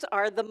these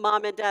are the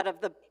mom and dad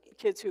of the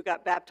kids who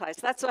got baptized.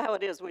 That's how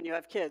it is when you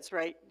have kids,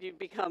 right? You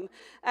become,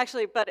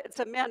 actually, but it's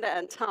Amanda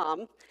and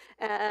Tom.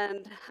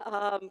 And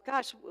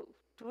gosh,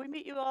 did we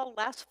meet you all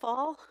last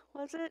fall,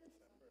 was it?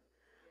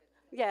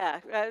 Yeah,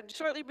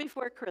 shortly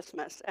before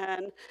Christmas.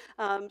 And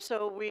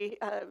so we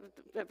have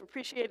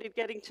appreciated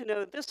getting to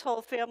know this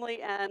whole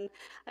family, and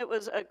it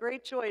was a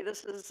great joy.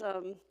 This is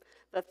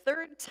the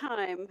 3rd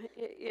time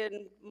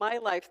in my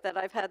life that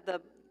I've had the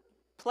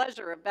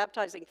pleasure of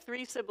baptizing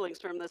 3 siblings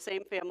from the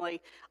same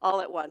family all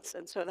at once,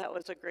 and so that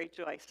was a great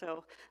joy.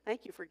 So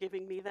thank you for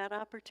giving me that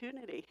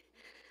opportunity.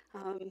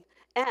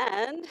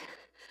 And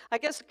I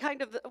guess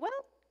kind of, I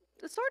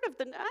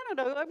don't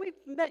know, we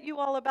met you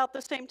all about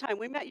the same time.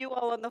 We met you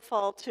all in the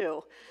fall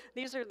too.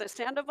 These are the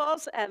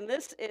Sandovals, and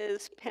this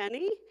is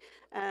Penny,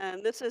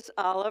 and this is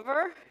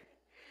Oliver.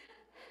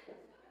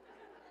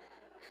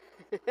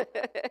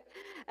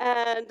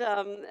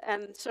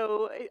 And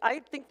so I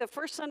think the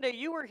first Sunday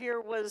you were here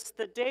was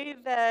the day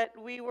that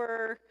we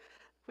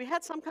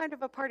had some kind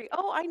of a party.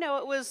 Oh, I know,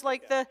 it was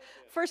like the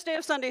first day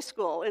of Sunday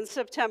school in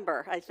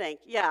September, I think,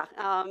 yeah.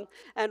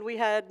 And we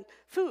had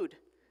food,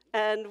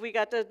 and we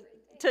got to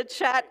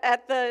chat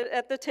at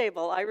the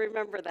table. I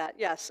remember that,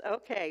 yes,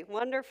 okay,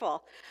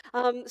 wonderful.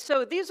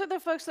 So these are the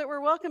folks that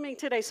we're welcoming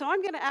today. So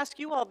I'm gonna ask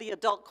you all the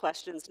adult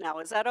questions now,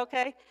 is that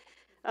okay?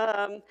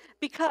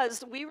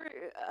 Because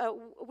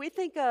we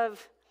think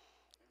of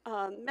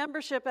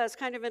membership as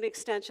kind of an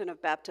extension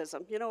of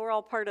baptism. You know, we're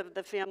all part of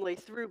the family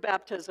through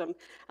baptism.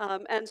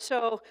 And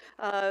so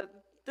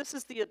this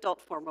is the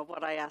adult form of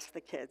what I ask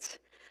the kids.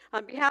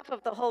 On behalf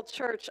of the whole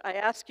church, I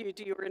ask you,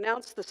 do you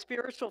renounce the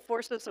spiritual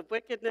forces of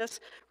wickedness,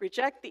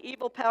 reject the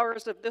evil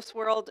powers of this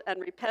world,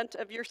 and repent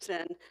of your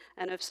sin?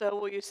 And if so,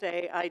 will you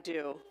say, I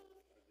do?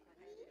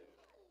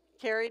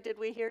 Carrie, did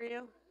we hear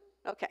you?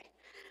 Okay.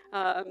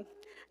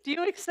 Do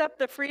you accept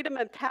the freedom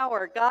and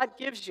power God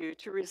gives you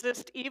to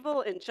resist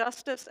evil,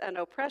 injustice, and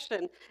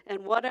oppression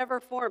in whatever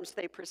forms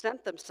they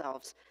present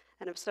themselves?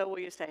 And if so, will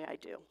you say, I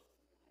do?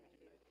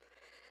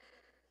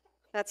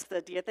 That's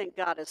the do you think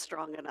God is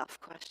strong enough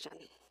question.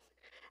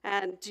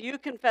 And do you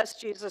confess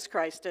Jesus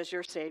Christ as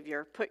your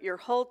Savior, put your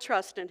whole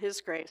trust in His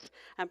grace,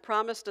 and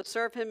promise to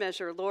serve Him as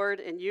your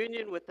Lord in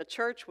union with the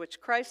church which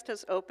Christ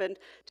has opened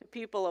to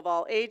people of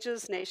all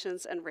ages,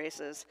 nations, and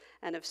races?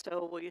 And if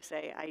so, will you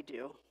say, I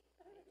do?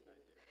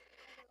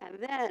 And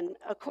then,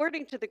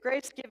 according to the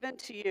grace given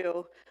to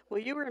you, will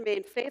you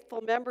remain faithful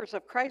members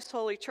of Christ's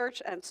holy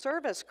church and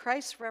serve as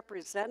Christ's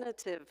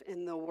representative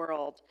in the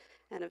world?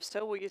 And if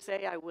so, will you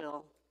say, I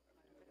will?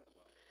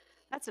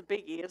 That's a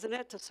biggie, isn't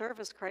it, to serve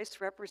as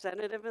Christ's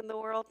representative in the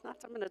world?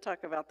 I'm going to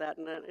talk about that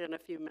in a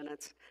few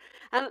minutes.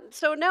 And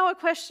so now a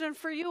question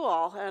for you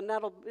all, and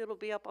it'll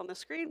be up on the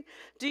screen.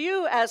 Do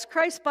you, as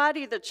Christ's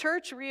body, the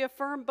church,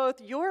 reaffirm both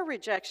your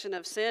rejection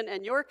of sin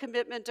and your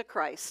commitment to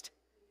Christ?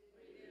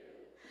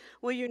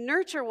 Will you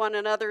nurture one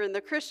another in the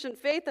Christian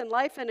faith and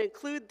life and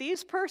include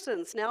these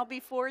persons now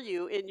before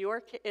you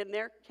in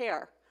their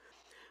care?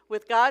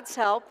 With God's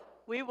help,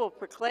 we will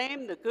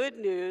proclaim the good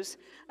news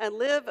and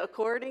live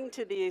according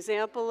to the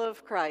example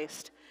of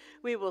Christ.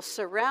 We will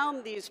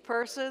surround these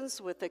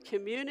persons with a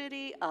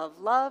community of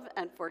love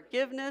and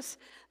forgiveness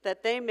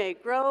that they may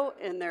grow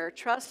in their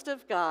trust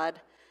of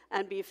God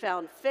and be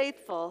found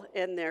faithful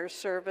in their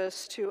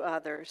service to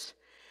others.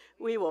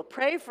 We will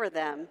pray for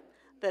them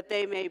that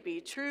they may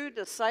be true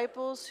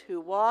disciples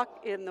who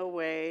walk in the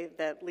way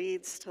that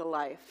leads to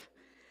life.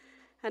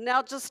 And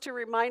now, just to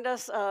remind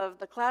us of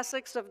the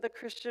classics of the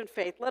Christian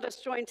faith, let us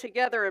join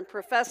together in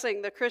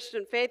professing the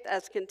Christian faith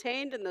as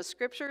contained in the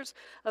scriptures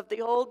of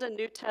the Old and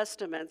New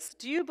Testaments.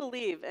 Do you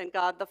believe in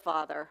God the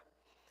Father?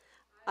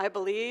 I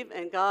believe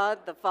in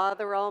God the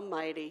Father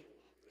Almighty,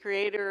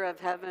 creator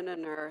of heaven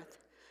and earth.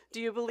 Do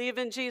you believe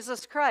in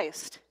Jesus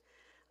Christ?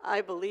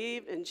 I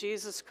believe in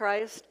Jesus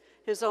Christ,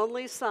 His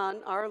only Son,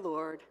 our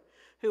Lord,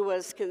 who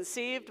was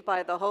conceived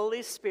by the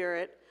Holy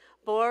Spirit,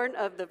 born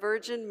of the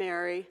Virgin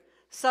Mary,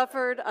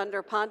 suffered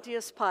under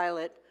Pontius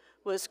Pilate,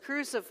 was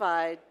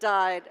crucified,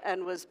 died,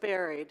 and was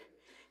buried.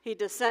 He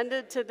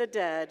descended to the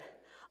dead.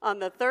 On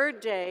the third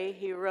day,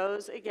 He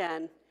rose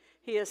again.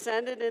 He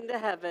ascended into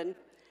heaven,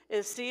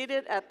 is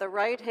seated at the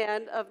right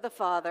hand of the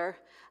Father,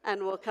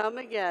 and will come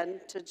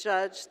again to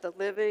judge the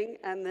living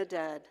and the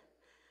dead.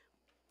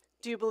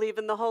 Do you believe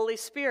in the Holy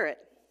Spirit?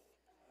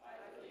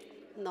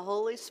 In the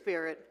Holy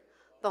Spirit,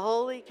 the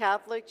Holy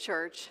Catholic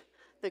Church,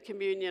 the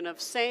communion of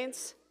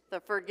saints, the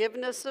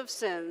forgiveness of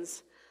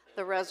sins,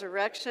 the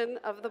resurrection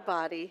of the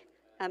body,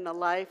 and the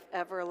life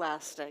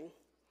everlasting.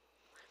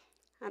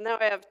 And now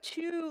I have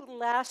two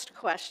last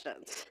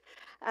questions.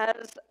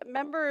 As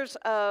members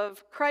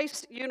of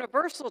Christ's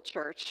Universal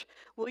Church,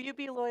 will you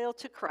be loyal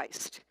to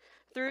Christ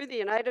through the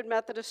United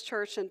Methodist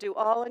Church and do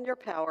all in your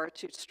power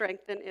to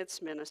strengthen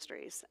its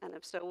ministries? And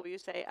if so, will you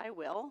say, I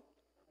will?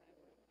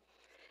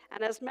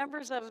 And as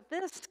members of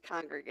this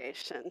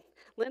congregation,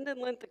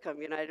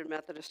 Linden-Linthicum United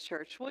Methodist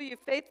Church, will you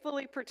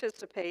faithfully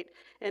participate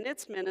in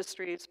its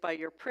ministries by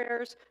your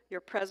prayers,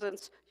 your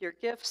presence, your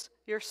gifts,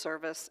 your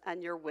service,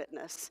 and your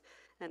witness?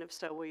 And if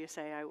so, will you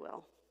say, I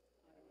will?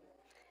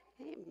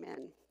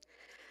 Amen.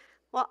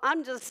 Well,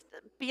 I'm just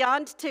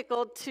beyond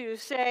tickled to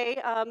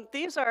say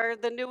these are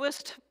the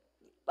newest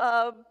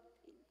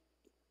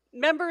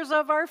members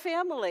of our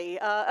family,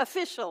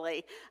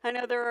 officially. I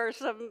know there are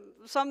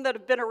some that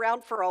have been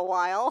around for a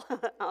while,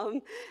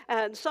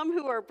 and some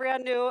who are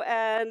brand new,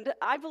 and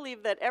I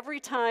believe that every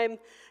time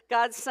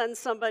God sends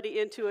somebody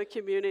into a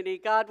community,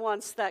 God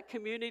wants that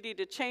community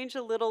to change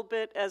a little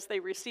bit as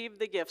they receive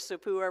the gifts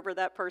of whoever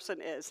that person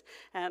is,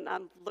 and I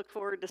look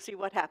forward to see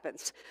what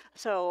happens.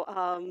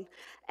 So,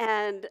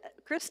 and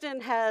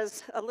Kristen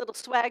has a little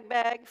swag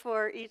bag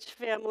for each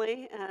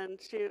family and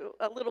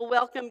a little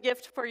welcome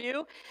gift for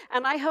you,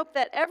 and I hope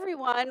that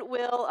everyone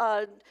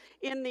will,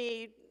 in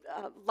the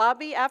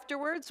lobby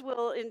afterwards,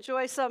 will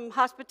enjoy some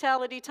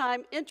hospitality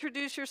time.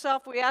 Introduce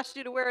yourself. We asked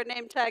you to wear a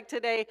name tag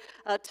today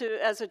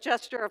as a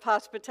gesture of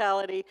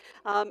hospitality.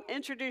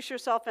 Introduce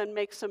yourself and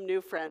make some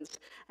new friends.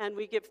 And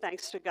we give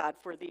thanks to God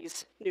for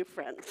these new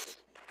friends.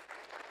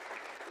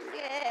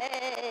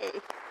 Yay!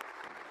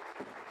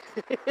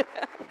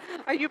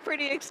 Are you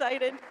pretty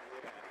excited?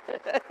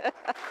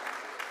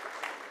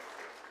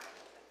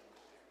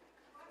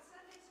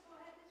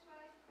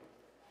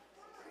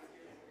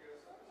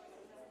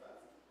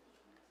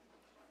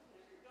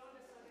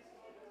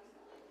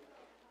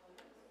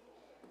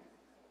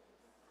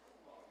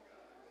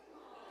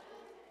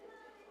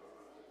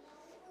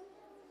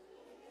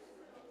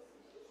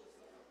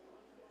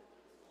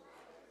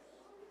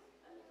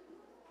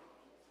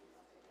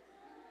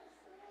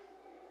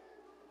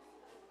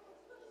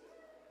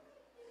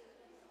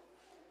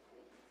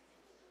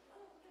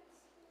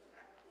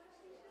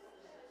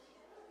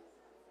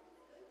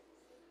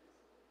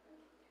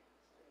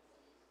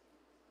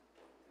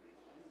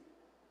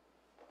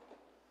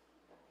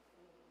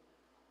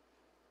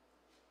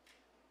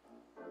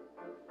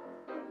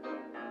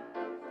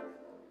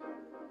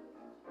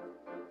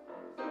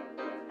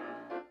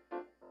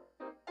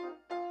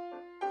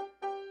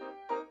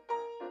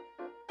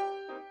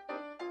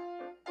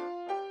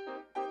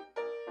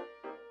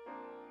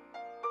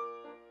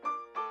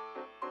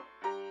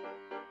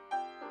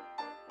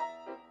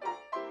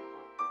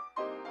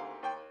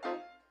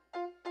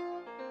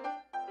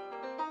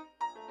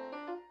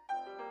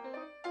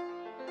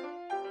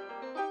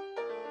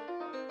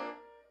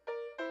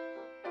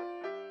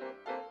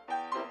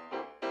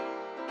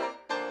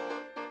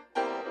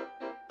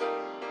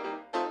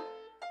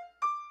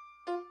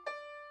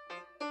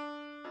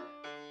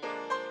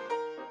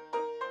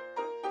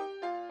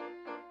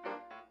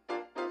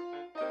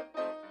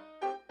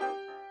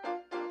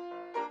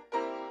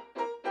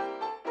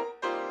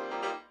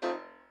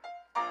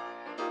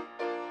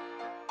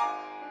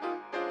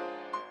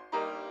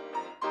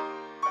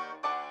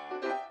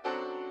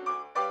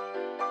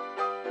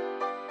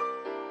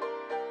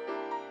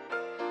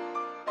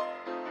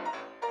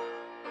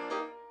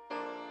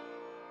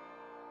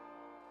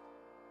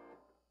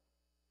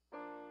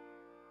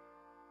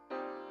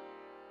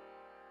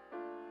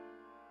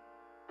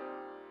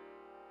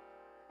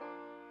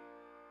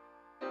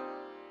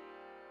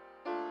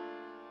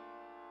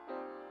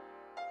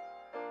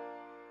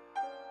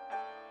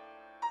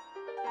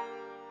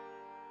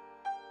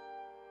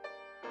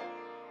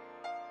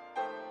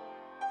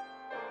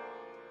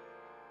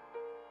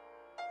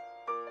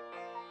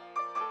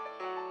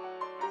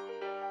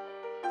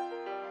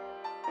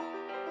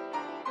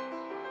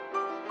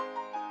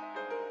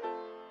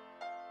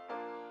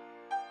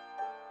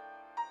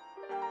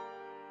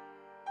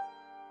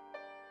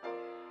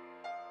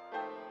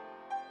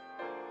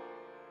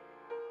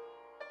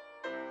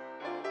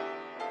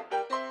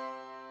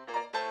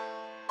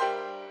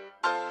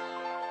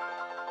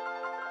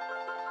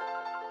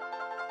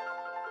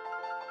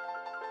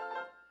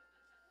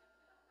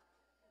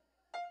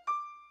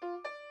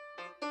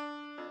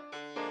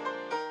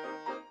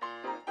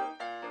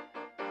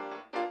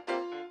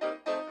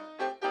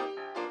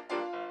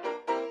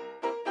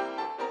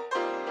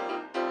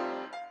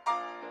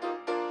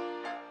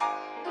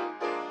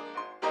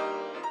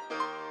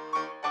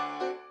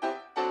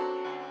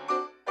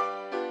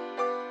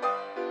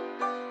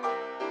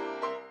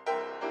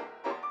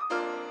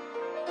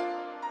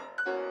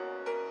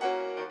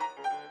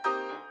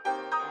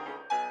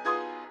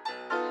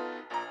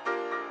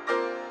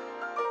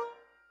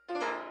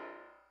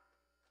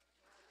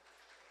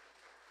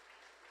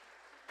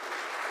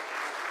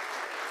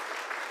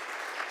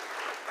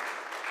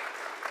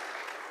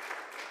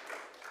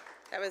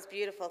 was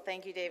beautiful.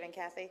 Thank you, Dave and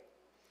Kathy.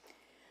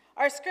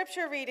 Our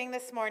scripture reading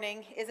this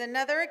morning is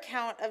another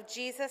account of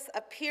Jesus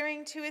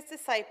appearing to his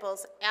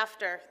disciples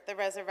after the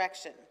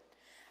resurrection.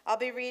 I'll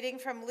be reading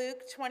from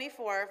Luke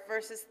 24,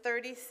 verses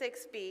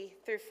 36b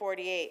through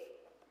 48.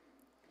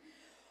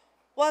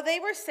 While they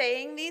were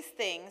saying these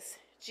things,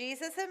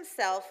 Jesus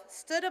himself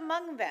stood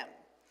among them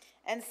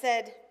and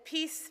said,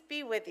 "Peace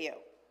be with you."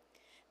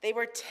 They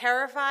were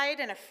terrified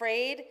and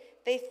afraid.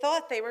 They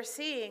thought they were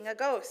seeing a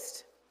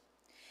ghost.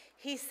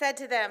 He said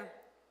to them,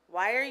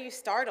 "Why are you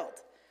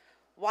startled?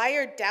 Why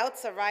are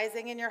doubts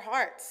arising in your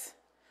hearts?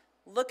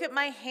 Look at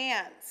my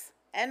hands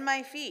and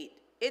my feet.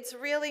 It's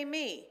really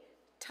me.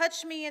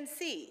 Touch me and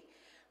see.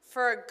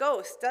 For a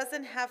ghost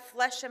doesn't have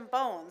flesh and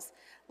bones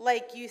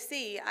like you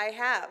see I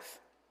have."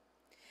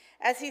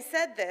 As he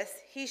said this,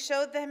 he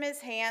showed them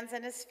his hands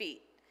and his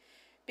feet.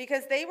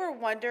 Because they were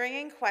wondering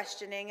and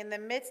questioning in the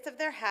midst of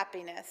their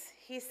happiness,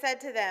 he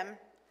said to them,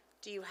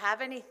 "Do you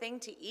have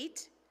anything to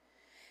eat?"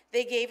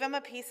 They gave him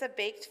a piece of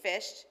baked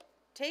fish.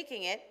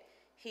 Taking it,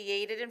 he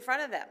ate it in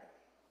front of them.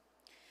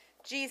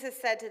 Jesus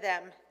said to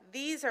them,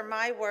 "These are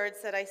my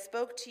words that I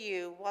spoke to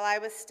you while I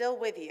was still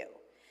with you,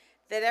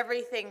 that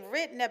everything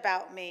written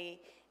about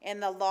me in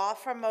the law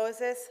from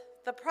Moses,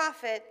 the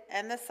prophet,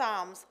 and the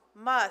Psalms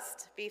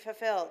must be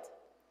fulfilled."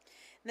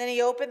 Then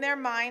he opened their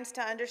minds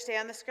to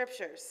understand the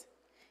scriptures.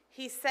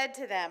 He said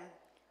to them,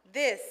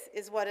 "This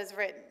is what is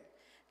written.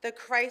 The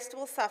Christ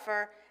will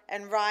suffer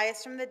and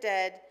rise from the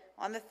dead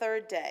on the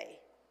third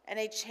day, and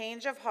a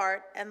change of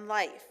heart and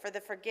life for the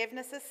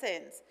forgiveness of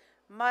sins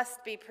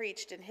must be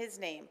preached in his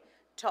name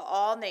to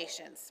all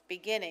nations,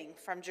 beginning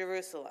from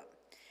Jerusalem.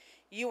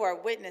 You are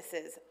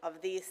witnesses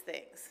of these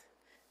things."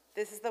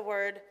 This is the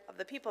word of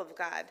the people of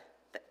God.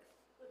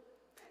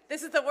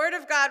 This is the word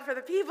of God for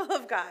the people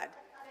of God.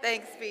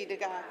 Thanks be to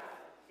God.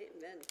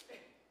 Amen.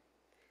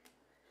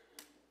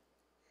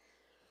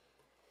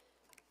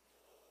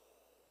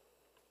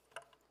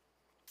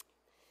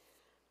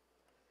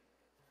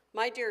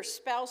 My dear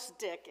spouse,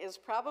 Dick, is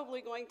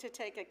probably going to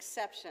take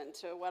exception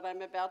to what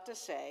I'm about to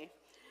say.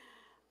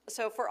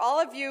 So for all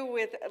of you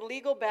with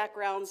legal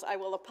backgrounds, I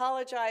will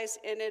apologize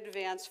in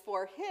advance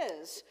for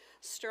his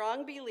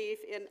strong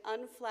belief in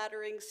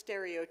unflattering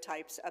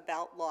stereotypes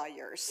about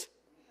lawyers.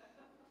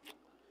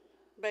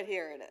 But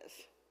here it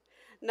is.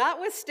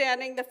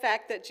 Notwithstanding the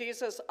fact that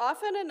Jesus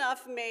often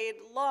enough made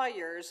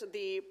lawyers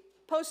the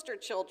poster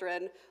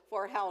children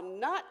for how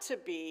not to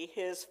be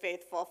his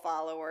faithful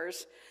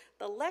followers,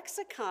 the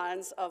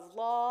lexicons of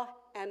law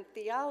and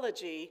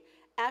theology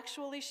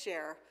actually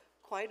share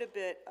quite a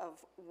bit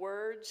of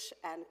words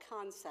and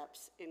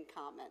concepts in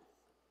common.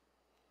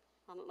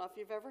 I don't know if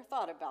you've ever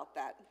thought about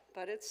that,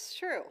 but it's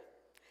true.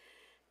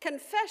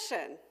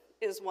 Confession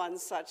is one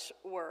such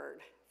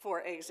word,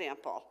 for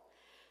example.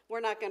 We're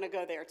not going to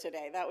go there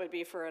today. That would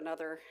be for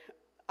another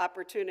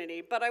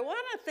opportunity. But I want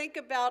to think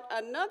about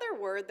another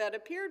word that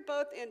appeared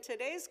both in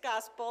today's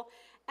gospel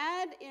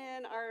and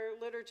in our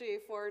liturgy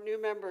for new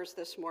members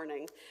this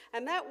morning.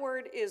 And that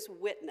word is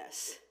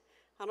witness.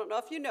 I don't know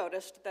if you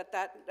noticed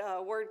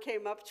that word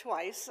came up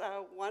twice,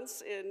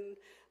 once in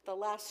the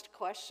last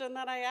question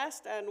that I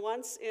asked and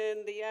once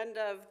in the end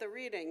of the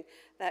reading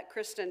that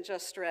Kristen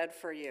just read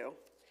for you.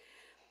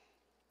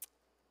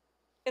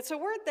 It's a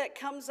word that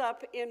comes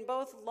up in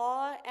both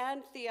law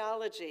and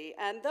theology,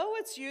 and though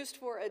it's used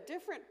for a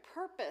different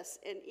purpose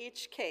in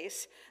each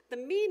case, the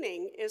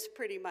meaning is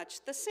pretty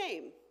much the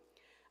same.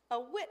 A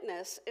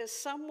witness is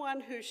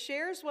someone who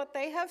shares what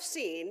they have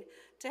seen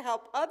to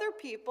help other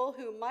people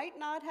who might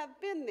not have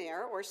been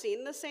there or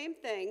seen the same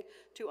thing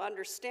to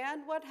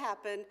understand what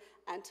happened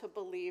and to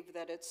believe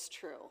that it's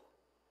true.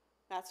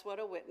 That's what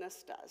a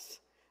witness does.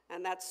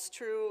 And that's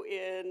true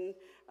in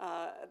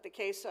the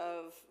case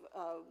of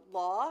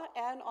law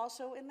and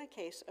also in the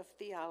case of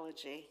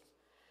theology.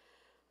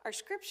 Our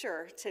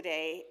scripture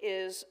today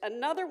is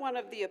another one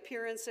of the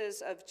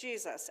appearances of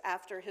Jesus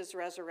after his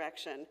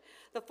resurrection.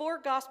 The four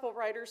gospel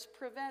writers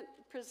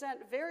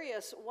present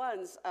various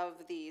ones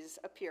of these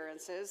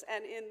appearances,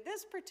 and in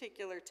this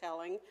particular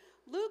telling,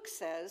 Luke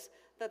says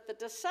that the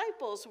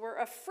disciples were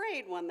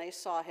afraid when they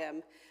saw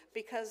him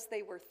because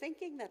they were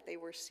thinking that they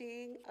were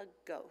seeing a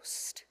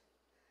ghost.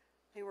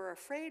 They were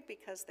afraid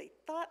because they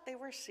thought they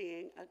were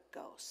seeing a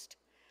ghost.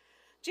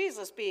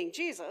 Jesus, being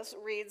Jesus,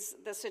 reads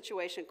the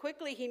situation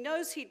quickly. He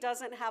knows he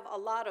doesn't have a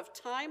lot of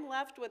time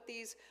left with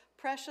these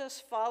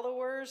precious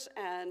followers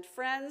and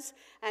friends,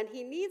 and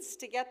he needs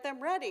to get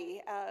them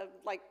ready,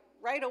 like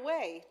right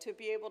away, to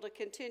be able to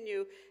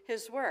continue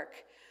his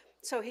work.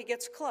 So he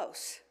gets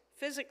close,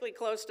 physically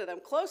close to them,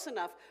 close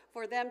enough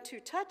for them to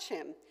touch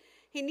him.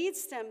 He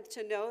needs them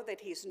to know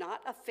that he's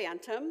not a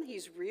phantom.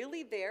 He's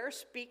really there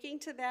speaking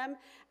to them,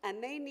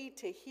 and they need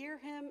to hear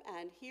him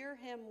and hear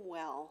him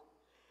well.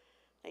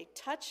 They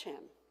touch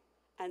him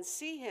and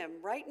see him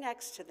right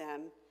next to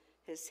them,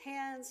 his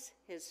hands,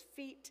 his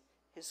feet,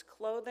 his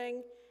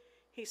clothing.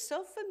 He's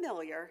so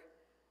familiar,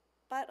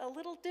 but a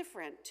little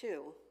different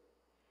too.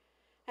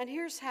 And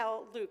here's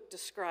how Luke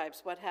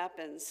describes what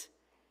happens.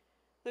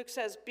 Luke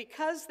says,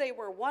 because they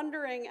were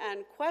wondering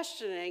and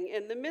questioning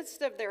in the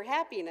midst of their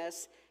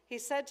happiness, he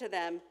said to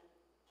them,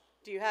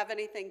 "Do you have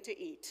anything to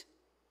eat?"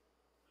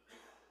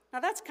 Now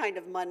that's kind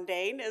of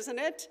mundane, isn't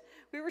it?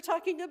 We were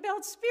talking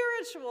about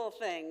spiritual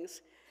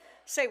things.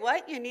 Say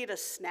what? You need a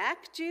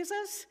snack,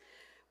 Jesus?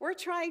 We're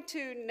trying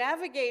to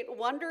navigate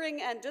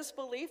wondering and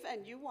disbelief,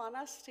 and you want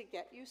us to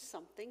get you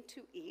something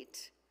to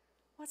eat?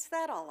 What's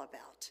that all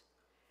about?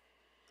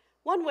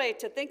 One way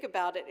to think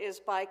about it is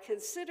by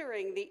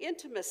considering the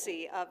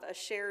intimacy of a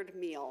shared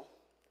meal.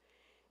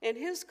 In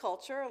his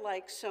culture,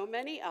 like so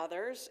many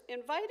others,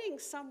 inviting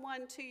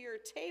someone to your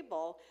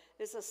table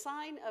is a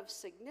sign of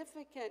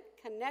significant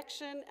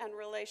connection and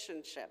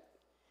relationship.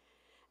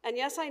 And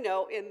yes, I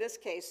know, in this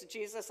case,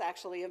 Jesus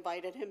actually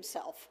invited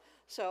himself,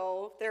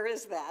 so there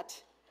is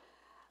that.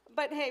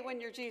 But hey, when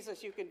you're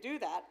Jesus, you can do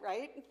that,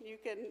 right? You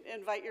can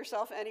invite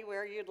yourself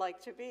anywhere you'd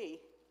like to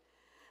be.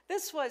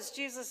 This was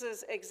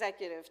Jesus'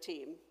 executive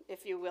team,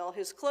 if you will,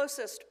 his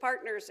closest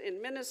partners in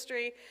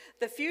ministry,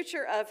 the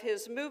future of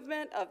his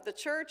movement, of the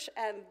church,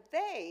 and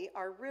they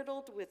are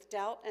riddled with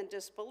doubt and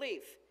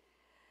disbelief.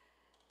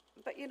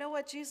 But you know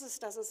what? Jesus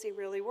doesn't seem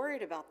really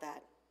worried about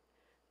that.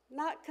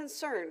 Not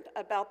concerned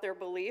about their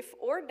belief,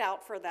 or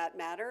doubt for that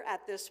matter,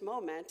 at this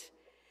moment.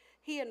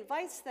 He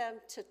invites them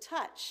to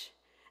touch,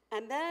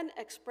 and then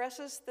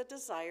expresses the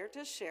desire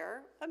to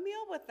share a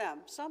meal with them,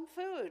 some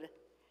food.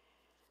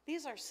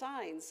 These are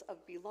signs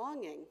of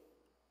belonging,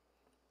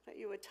 that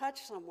you would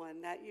touch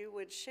someone, that you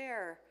would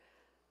share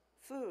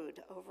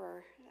food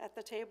over at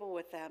the table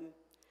with them.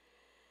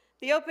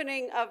 The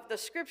opening of the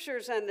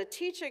scriptures and the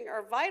teaching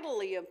are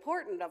vitally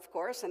important, of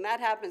course, and that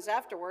happens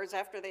afterwards.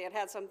 After they had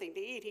had something to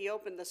eat, he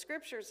opened the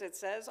scriptures, it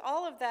says.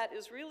 All of that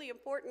is really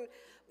important,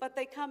 but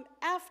they come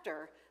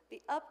after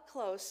the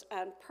up-close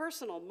and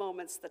personal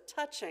moments, the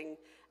touching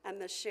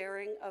and the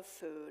sharing of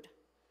food.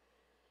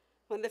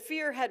 When the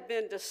fear had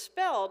been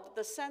dispelled,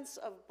 the sense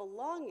of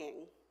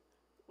belonging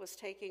was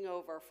taking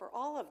over for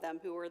all of them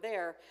who were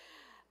there.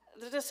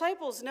 The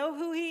disciples know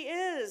who he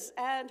is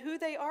and who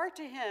they are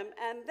to him,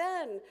 and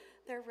then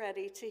they're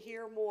ready to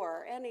hear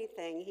more,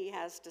 anything he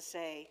has to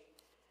say.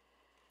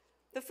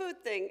 The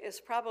food thing is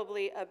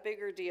probably a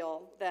bigger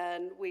deal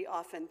than we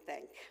often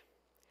think.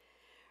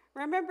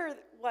 Remember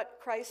what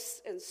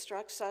Christ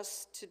instructs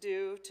us to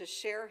do, to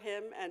share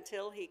him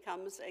until he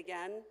comes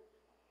again?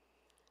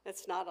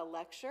 It's not a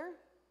lecture,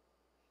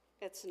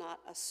 it's not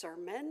a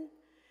sermon,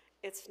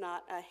 it's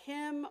not a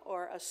hymn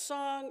or a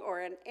song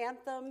or an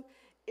anthem,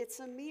 it's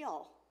a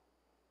meal.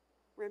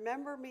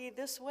 Remember me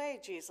this way,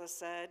 Jesus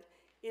said,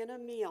 in a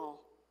meal.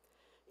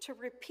 To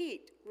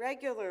repeat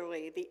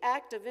regularly the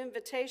act of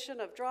invitation,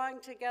 of drawing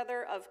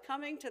together, of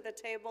coming to the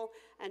table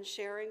and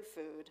sharing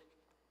food.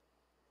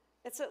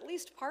 It's at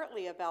least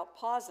partly about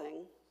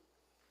pausing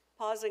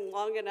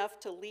long enough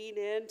to lean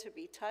in, to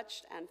be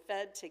touched and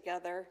fed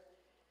together.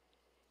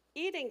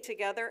 Eating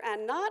together,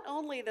 and not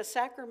only the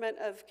sacrament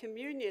of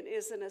communion,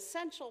 is an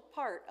essential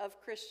part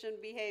of Christian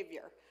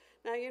behavior.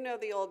 Now, you know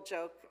the old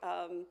joke,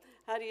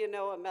 how do you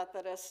know a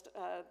Methodist?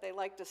 They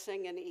like to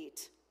sing and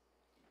eat.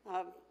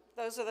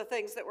 Those are the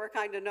things that we're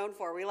kind of known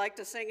for. We like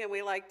to sing and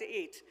we like to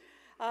eat.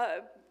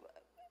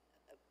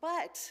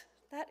 But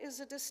that is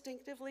a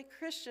distinctively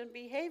Christian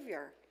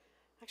behavior.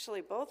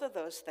 Actually, both of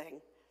those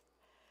things.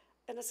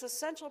 And it's an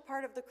essential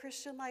part of the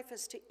Christian life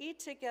is to eat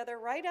together,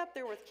 right up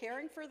there with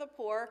caring for the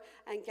poor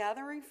and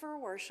gathering for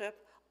worship,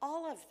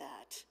 all of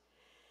that.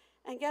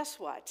 And guess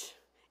what?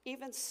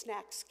 Even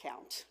snacks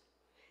count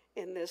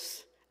in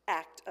this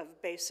act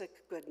of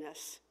basic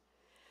goodness.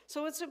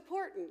 So it's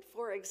important,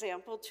 for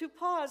example, to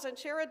pause and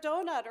share a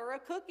donut or a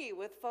cookie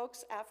with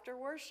folks after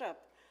worship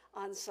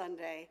on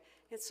Sunday.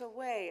 It's a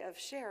way of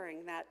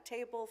sharing that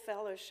table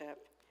fellowship.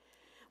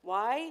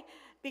 Why?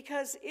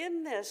 Because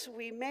in this,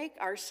 we make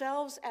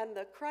ourselves and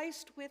the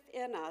Christ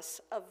within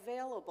us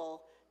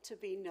available to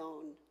be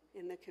known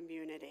in the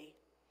community.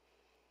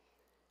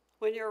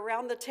 When you're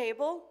around the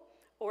table,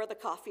 or the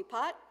coffee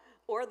pot,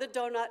 or the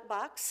donut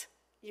box,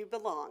 you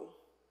belong.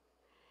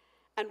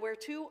 And where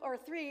 2 or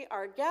 3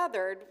 are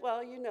gathered,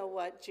 well, you know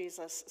what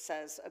Jesus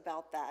says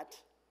about that.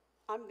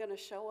 I'm going to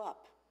show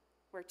up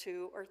where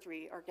 2 or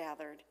 3 are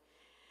gathered,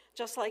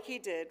 just like he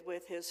did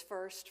with his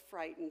first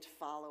frightened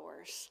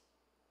followers.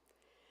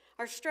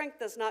 Our strength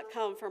does not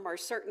come from our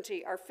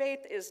certainty. Our faith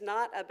is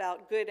not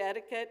about good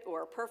etiquette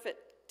or perfect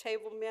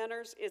table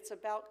manners. It's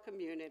about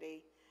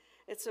community.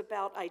 It's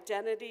about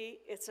identity.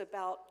 It's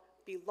about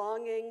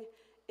belonging.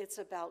 It's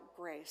about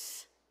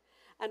grace.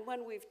 And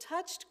when we've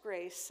touched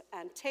grace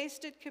and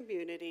tasted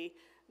community,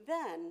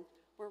 then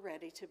we're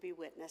ready to be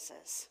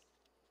witnesses.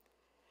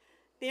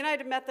 The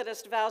United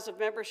Methodist vows of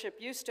membership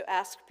used to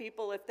ask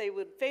people if they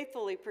would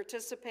faithfully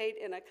participate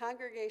in a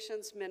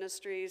congregation's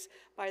ministries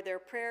by their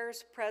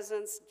prayers,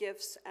 presence,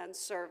 gifts, and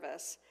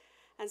service.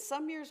 And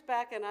some years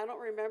back, and I don't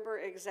remember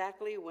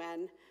exactly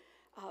when,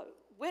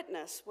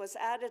 witness was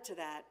added to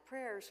that.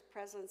 Prayers,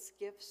 presence,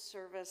 gifts,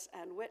 service,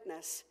 and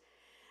witness.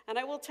 And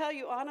I will tell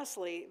you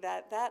honestly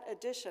that that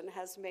addition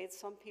has made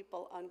some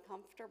people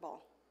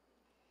uncomfortable.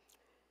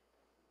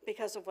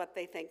 because of what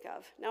they think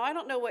of. Now, I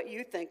don't know what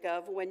you think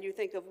of when you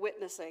think of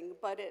witnessing,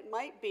 but it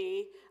might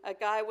be a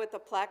guy with a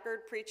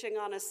placard preaching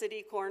on a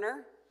city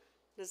corner.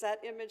 Does that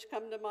image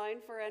come to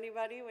mind for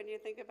anybody when you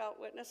think about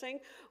witnessing?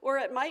 Or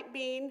it might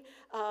mean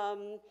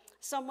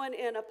someone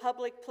in a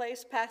public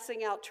place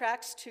passing out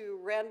tracts to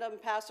random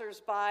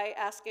passersby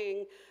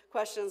asking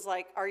questions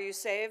like, "Are you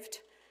saved?"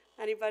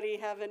 Anybody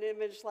have an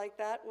image like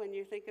that when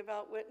you think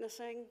about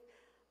witnessing?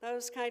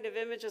 Those kind of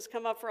images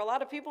come up for a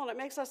lot of people, and it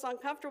makes us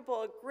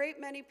uncomfortable. A great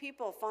many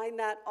people find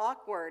that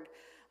awkward.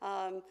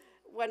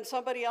 When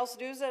somebody else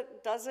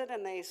does it,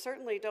 and they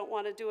certainly don't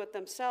want to do it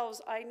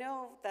themselves, I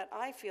know that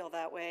I feel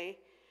that way,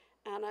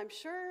 and I'm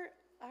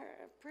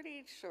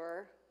pretty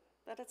sure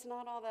that it's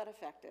not all that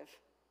effective.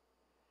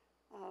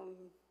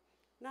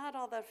 Not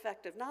all that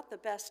effective, not the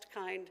best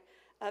kind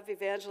of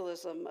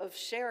evangelism, of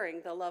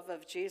sharing the love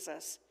of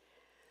Jesus.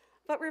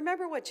 But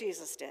remember what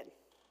Jesus did.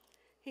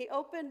 He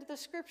opened the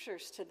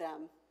scriptures to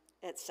them,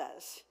 it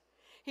says.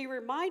 He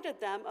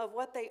reminded them of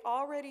what they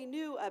already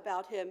knew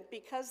about him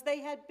because they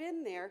had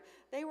been there.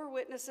 They were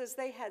witnesses.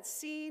 They had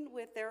seen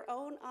with their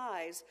own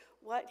eyes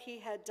what he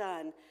had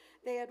done.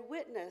 They had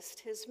witnessed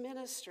his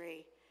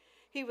ministry.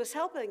 He was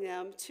helping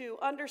them to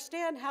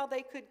understand how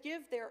they could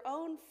give their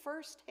own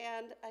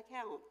firsthand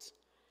account,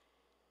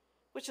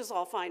 which is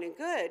all fine and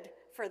good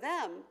for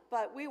them,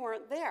 but we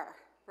weren't there,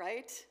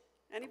 right?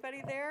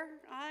 Anybody there?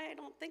 I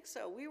don't think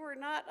so. We were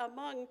not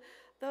among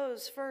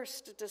those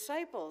first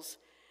disciples.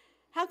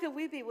 How can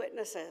we be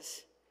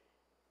witnesses?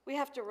 We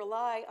have to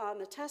rely on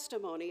the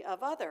testimony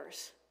of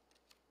others.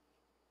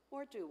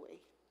 Or do we?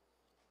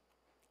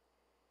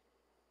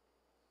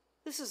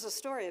 This is a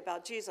story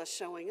about Jesus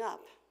showing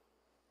up.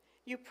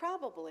 You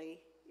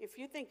probably, if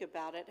you think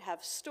about it,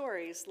 have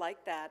stories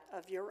like that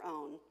of your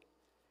own.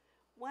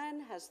 When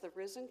has the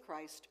risen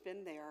Christ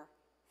been there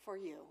for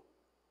you?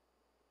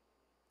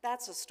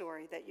 That's a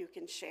story that you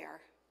can share.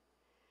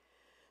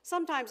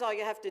 Sometimes all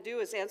you have to do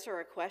is answer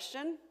a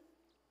question.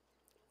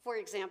 For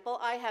example,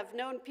 I have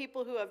known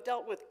people who have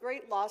dealt with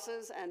great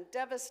losses and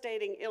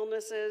devastating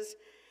illnesses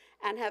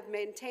and have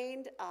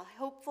maintained a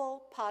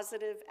hopeful,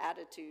 positive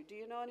attitude. Do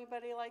you know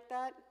anybody like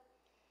that?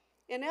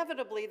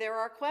 Inevitably, there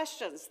are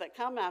questions that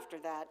come after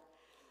that.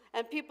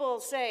 And people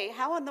say,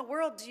 how in the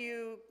world do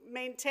you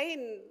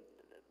maintain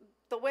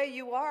the way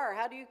you are?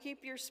 How do you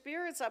keep your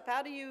spirits up?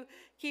 How do you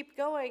keep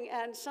going?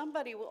 And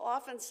somebody will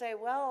often say,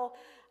 well,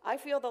 I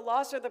feel the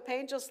loss or the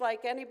pain just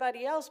like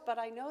anybody else, but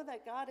I know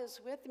that God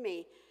is with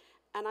me,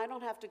 and I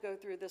don't have to go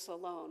through this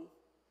alone.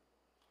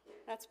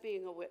 That's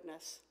being a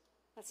witness.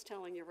 That's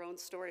telling your own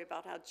story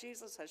about how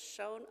Jesus has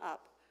shown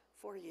up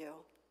for you.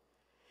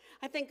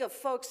 I think of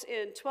folks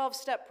in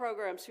 12-step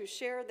programs who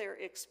share their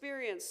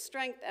experience,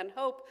 strength, and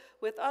hope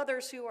with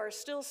others who are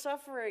still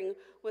suffering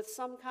with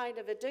some kind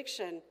of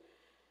addiction.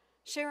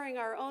 Sharing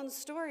our own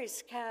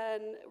stories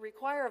can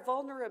require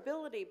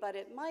vulnerability, but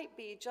it might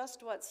be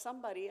just what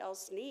somebody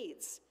else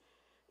needs.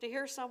 To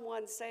hear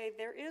someone say,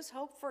 there is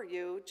hope for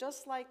you,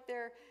 just like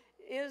there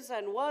is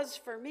and was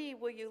for me,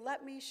 will you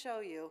let me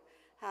show you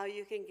how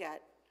you can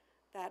get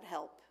that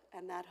help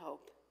and that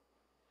hope?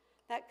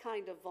 That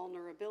kind of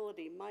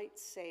vulnerability might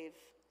save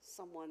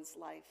someone's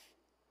life,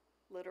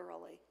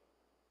 literally.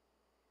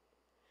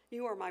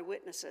 You are my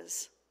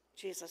witnesses,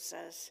 Jesus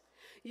says.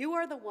 You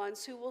are the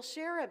ones who will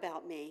share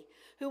about me,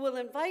 who will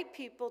invite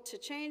people to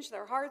change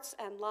their hearts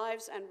and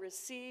lives and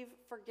receive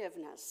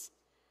forgiveness.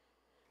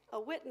 A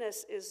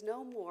witness is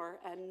no more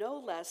and no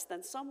less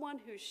than someone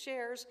who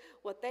shares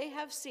what they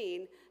have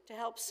seen to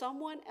help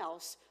someone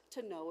else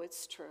to know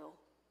it's true.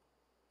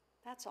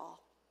 That's all.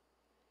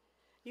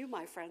 You,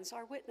 my friends,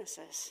 are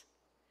witnesses.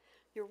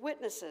 You're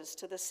witnesses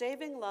to the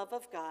saving love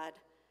of God,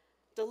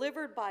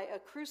 delivered by a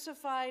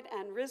crucified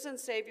and risen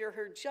Savior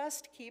who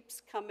just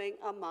keeps coming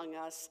among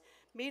us,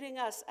 meeting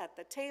us at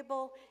the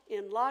table,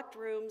 in locked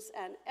rooms,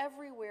 and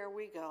everywhere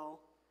we go.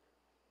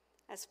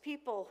 As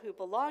people who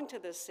belong to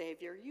this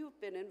Savior,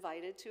 you've been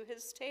invited to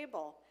his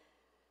table.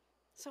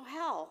 So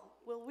how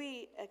will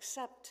we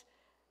accept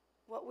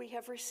what we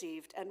have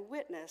received and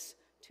witness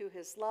to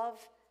his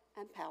love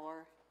and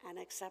power and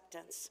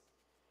acceptance?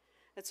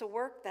 It's a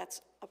work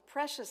that's a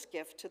precious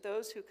gift to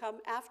those who come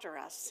after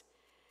us.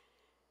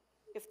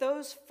 If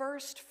those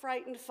first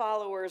frightened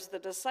followers, the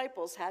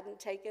disciples, hadn't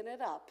taken it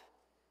up,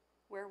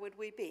 where would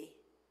we be?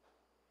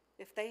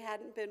 If they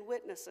hadn't been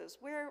witnesses,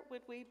 where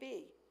would we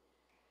be?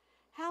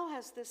 How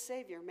has this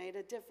Savior made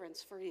a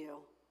difference for you?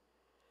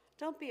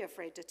 Don't be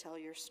afraid to tell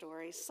your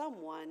story.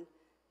 Someone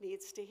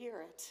needs to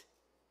hear it.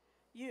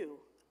 You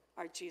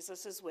are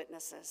Jesus'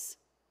 witnesses.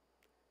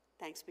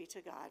 Thanks be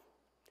to God.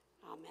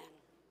 Amen.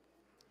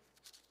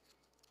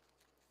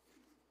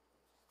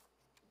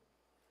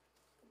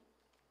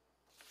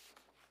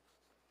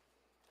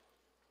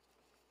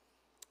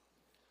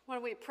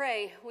 When we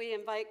pray, we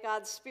invite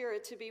God's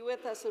Spirit to be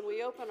with us, and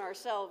we open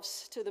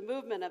ourselves to the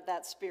movement of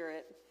that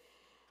Spirit.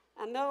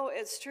 And though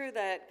it's true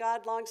that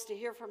God longs to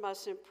hear from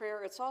us in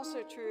prayer, it's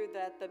also true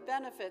that the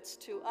benefits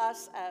to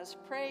us as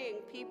praying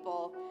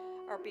people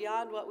are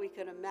beyond what we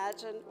can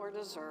imagine or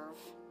deserve.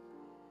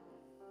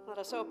 Let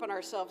us open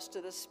ourselves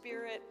to the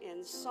Spirit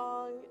in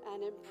song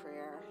and in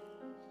prayer.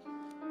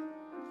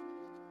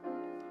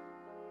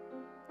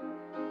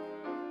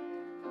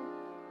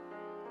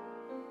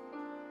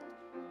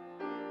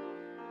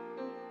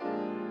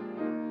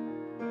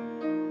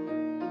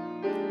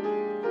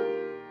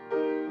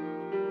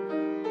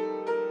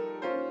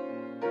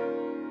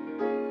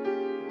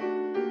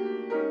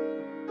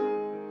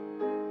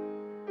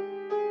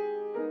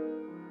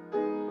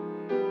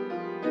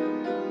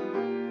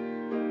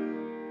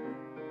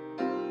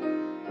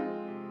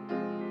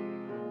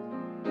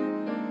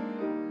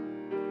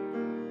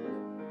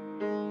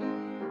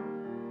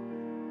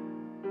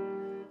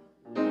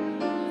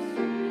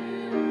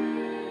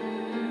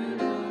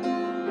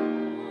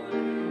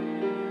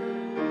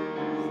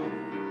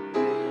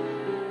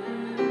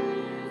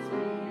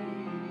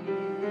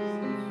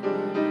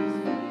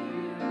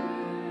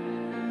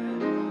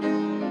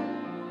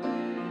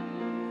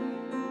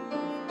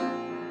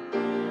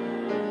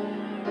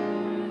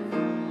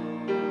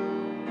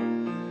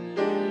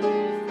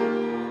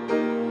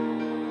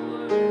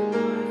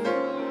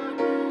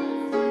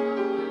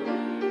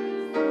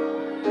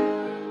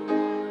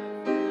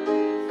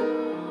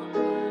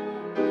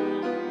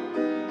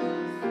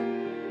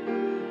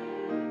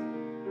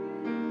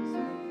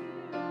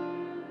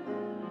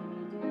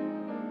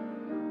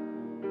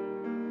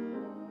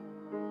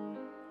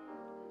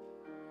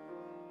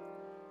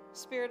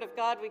 Spirit of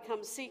God, we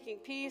come seeking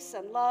peace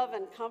and love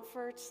and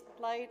comfort,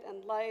 light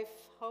and life,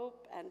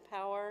 hope and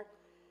power.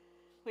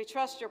 We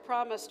trust your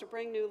promise to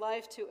bring new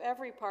life to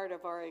every part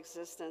of our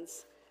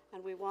existence,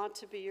 and we want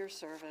to be your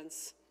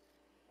servants.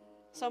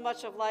 So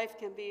much of life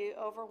can be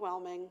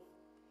overwhelming,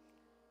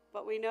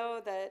 but we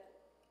know that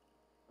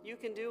you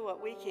can do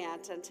what we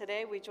can't, and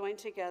today we join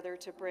together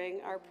to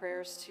bring our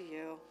prayers to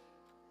you.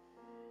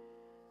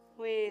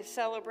 We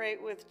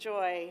celebrate with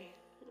joy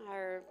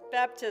our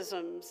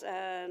baptisms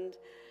and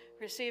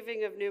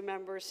receiving of new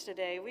members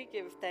today. We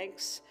give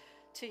thanks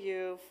to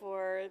you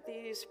for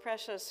these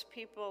precious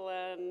people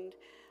and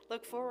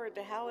look forward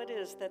to how it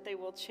is that they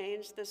will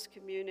change this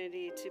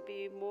community to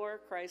be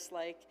more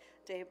Christ-like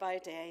day by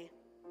day.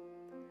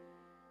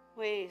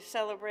 We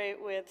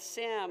celebrate with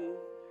Sam,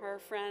 her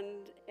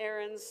friend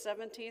Aaron's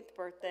 17th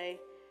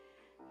birthday.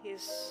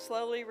 He's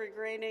slowly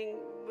regaining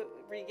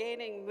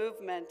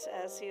movement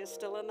as he is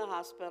still in the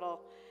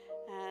hospital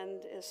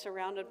and is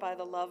surrounded by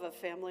the love of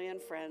family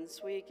and friends.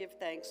 We give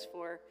thanks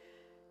for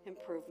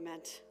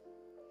improvement.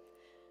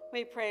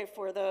 We pray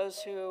for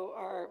those who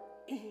are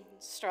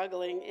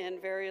struggling in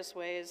various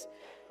ways.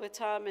 With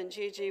Tom and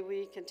Gigi,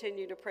 we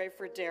continue to pray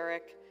for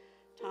Derek,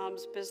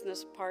 Tom's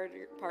business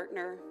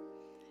partner,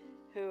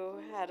 who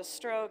had a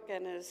stroke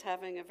and is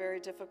having a very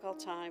difficult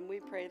time.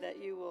 We pray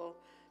that you will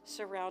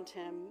surround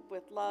him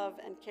with love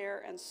and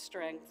care and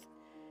strength.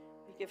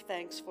 We give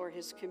thanks for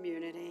his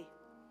community.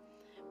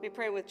 We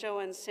pray with Joe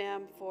and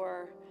Sam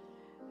for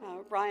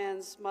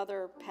Ryan's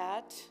mother,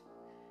 Pat,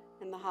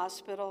 in the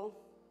hospital.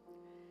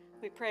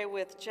 We pray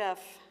with Jeff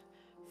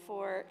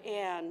for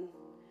Anne,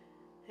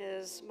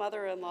 his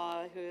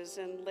mother-in-law, who is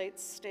in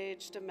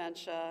late-stage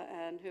dementia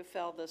and who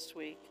fell this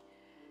week,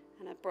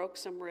 and it broke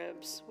some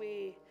ribs.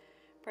 We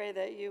pray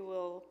that you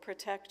will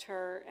protect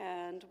her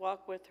and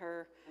walk with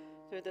her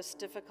through this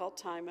difficult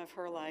time of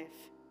her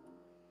life.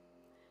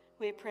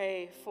 We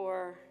pray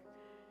for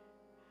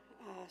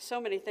so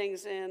many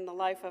things in the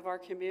life of our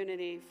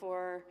community,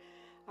 for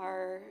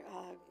our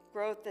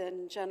growth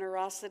and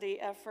generosity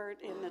effort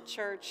in the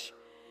church.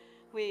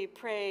 We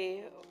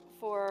pray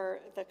for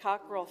the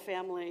Cockrell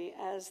family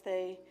as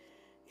they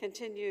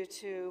continue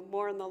to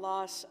mourn the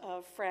loss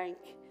of Frank.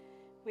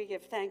 We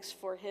give thanks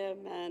for him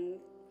and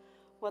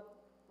what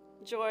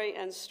joy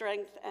and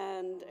strength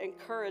and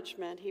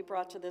encouragement he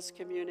brought to this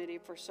community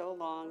for so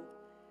long.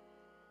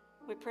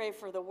 We pray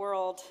for the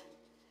world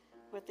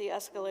with the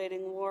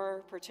escalating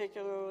war,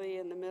 particularly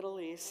in the Middle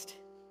East.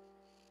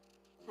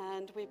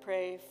 And we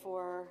pray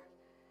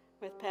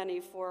with Penny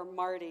for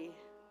Marty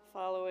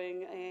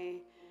following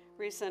a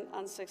recent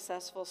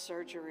unsuccessful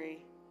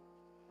surgery,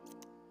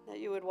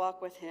 that you would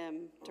walk with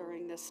him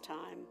during this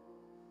time.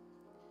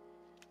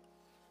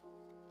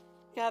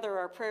 Gather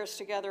our prayers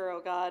together,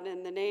 O God,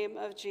 in the name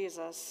of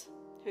Jesus,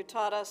 who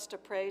taught us to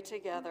pray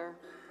together.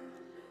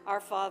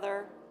 Our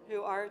Father,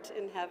 who art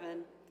in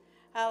heaven,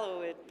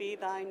 hallowed be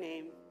thy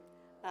name.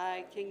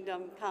 Thy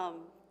kingdom come,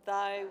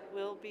 thy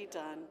will be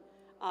done,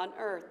 on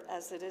earth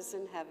as it is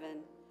in heaven.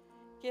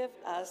 Give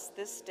us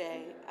this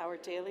day our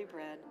daily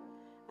bread,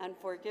 and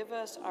forgive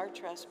us our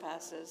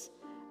trespasses,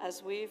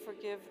 as we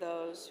forgive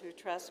those who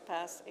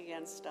trespass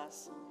against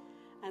us.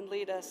 And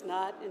lead us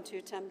not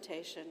into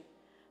temptation,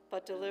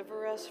 but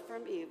deliver us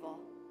from evil.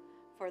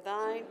 For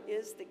thine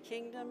is the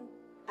kingdom,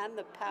 and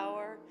the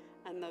power,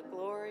 and the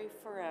glory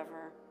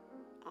forever.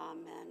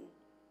 Amen.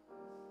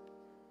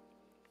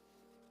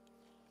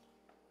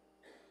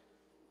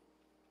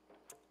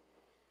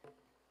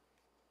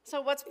 So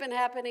what's been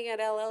happening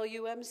at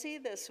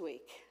LLUMC this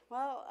week?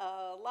 Well,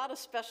 a lot of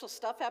special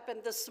stuff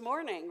happened this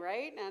morning,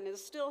 right? And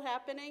is still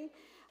happening.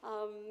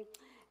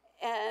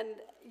 And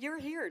you're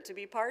here to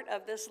be part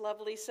of this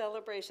lovely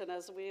celebration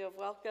as we have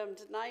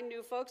welcomed 9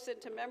 new folks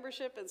into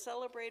membership and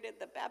celebrated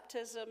the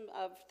baptism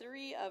of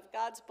 3 of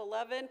God's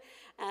beloved.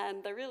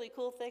 And the really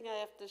cool thing I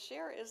have to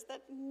share is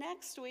that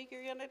next week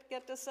you're going to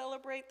get to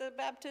celebrate the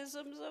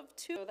baptisms of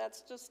 2. So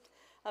that's just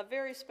a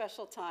very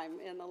special time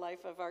in the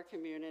life of our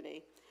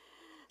community.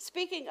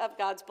 Speaking of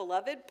God's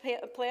beloved,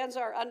 plans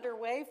are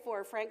underway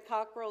for Frank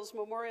Cockrell's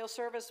memorial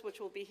service, which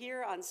will be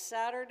here on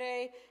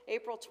Saturday,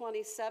 April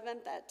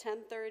 27th at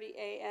 10:30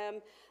 a.m.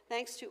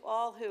 Thanks to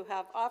all who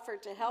have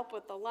offered to help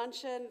with the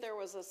luncheon. There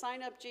was a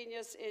sign-up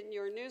genius in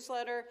your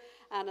newsletter,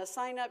 and a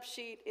sign-up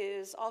sheet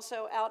is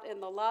also out in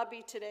the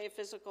lobby today,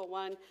 physical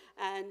one,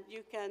 and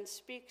you can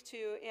speak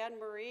to Anne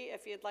Marie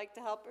if you'd like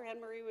to help. Anne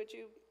Marie, would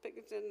you pick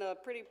it in a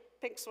pretty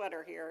pink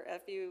sweater here?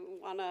 If you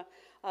want to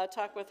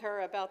talk with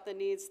her about the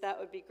needs, that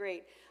would be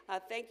great.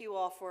 Thank you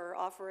all for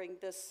offering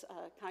this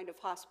kind of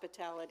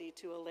hospitality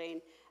to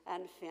Elaine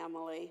and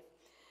family.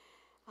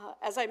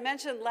 As I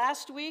mentioned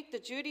last week, the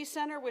Judy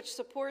Center, which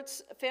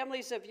supports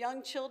families of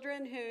young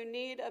children who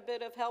need a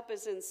bit of help,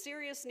 is in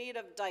serious need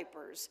of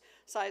diapers,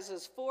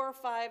 sizes 4,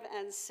 5,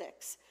 and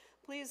 6.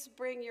 Please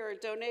bring your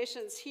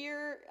donations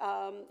here,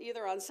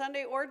 either on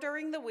Sunday or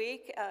during the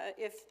week.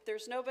 If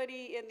there's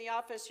nobody in the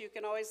office, you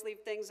can always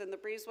leave things in the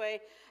breezeway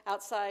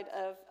outside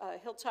of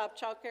Hilltop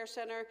Child Care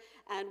Center,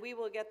 and we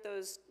will get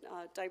those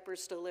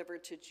diapers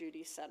delivered to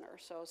Judy Center.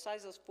 So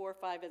sizes 4,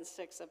 5, and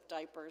 6 of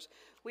diapers.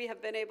 We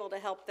have been able to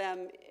help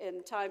them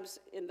in times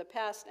in the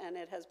past, and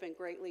it has been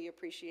greatly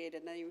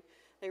appreciated.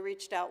 They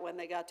reached out when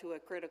they got to a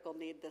critical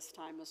need this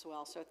time as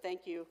well. So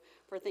thank you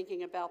for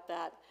thinking about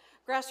that.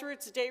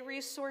 Grassroots Day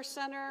Resource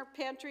Center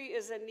Pantry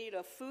is in need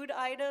of food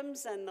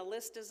items, and the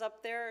list is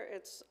up there.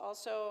 It's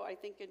also, I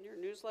think, in your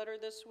newsletter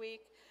this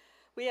week.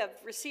 We have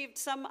received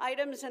some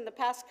items in the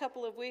past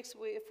couple of weeks.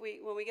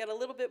 When we get a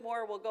little bit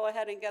more, we'll go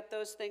ahead and get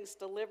those things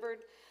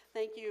delivered.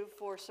 Thank you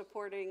for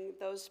supporting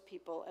those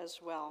people as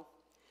well.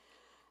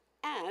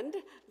 And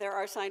there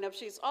are sign-up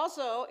sheets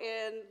also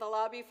in the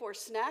lobby for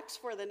snacks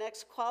for the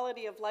next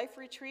Quality of Life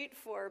retreat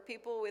for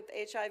people with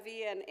HIV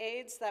and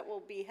AIDS that will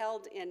be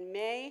held in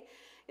May.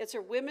 It's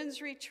a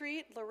women's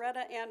retreat.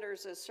 Loretta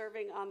Anders is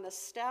serving on the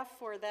staff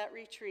for that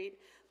retreat.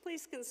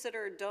 Please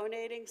consider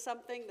donating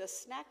something. The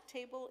snack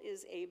table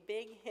is a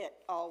big hit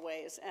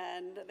always,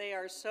 and they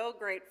are so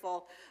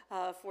grateful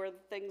for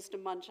things to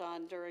munch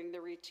on during the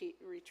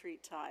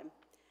retreat time.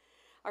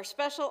 Our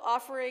special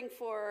offering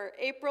for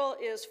April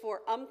is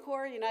for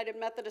UMCOR, United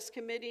Methodist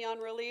Committee on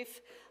Relief.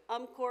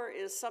 UMCOR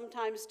is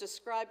sometimes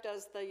described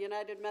as the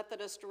United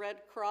Methodist Red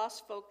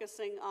Cross,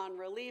 focusing on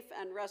relief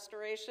and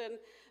restoration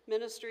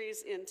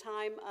ministries in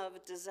time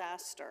of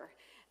disaster.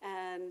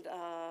 And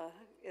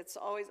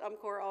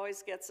UMCOR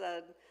always gets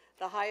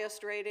the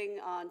highest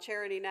rating on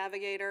Charity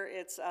Navigator.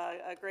 It's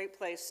a great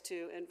place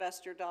to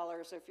invest your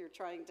dollars if you're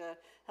trying to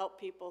help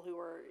people who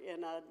are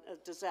in a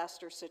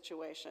disaster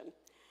situation.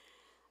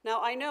 Now,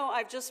 I know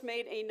I've just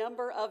made a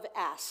number of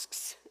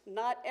asks.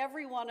 Not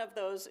every one of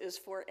those is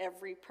for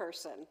every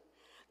person.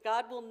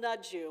 God will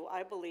nudge you,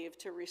 I believe,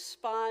 to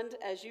respond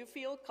as you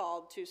feel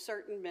called to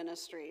certain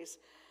ministries.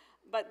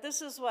 But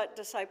this is what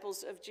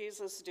disciples of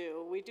Jesus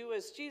do. We do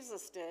as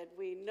Jesus did.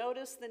 We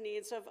notice the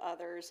needs of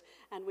others,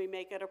 and we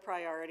make it a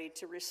priority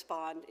to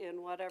respond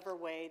in whatever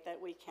way that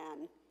we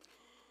can.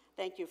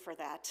 Thank you for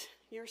that.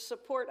 Your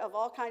support of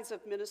all kinds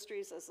of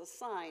ministries is a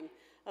sign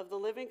of the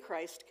living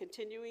Christ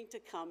continuing to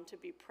come to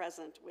be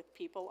present with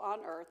people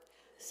on earth,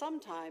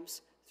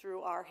 sometimes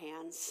through our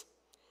hands.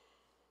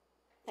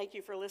 Thank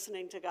you for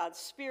listening to God's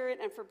Spirit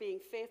and for being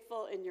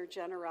faithful in your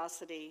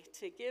generosity.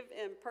 To give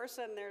in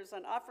person, there's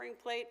an offering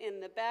plate in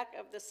the back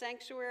of the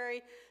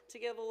sanctuary. To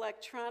give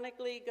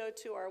electronically, go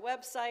to our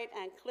website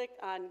and click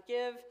on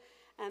Give.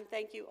 And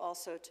thank you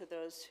also to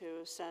those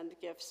who send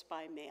gifts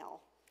by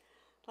mail.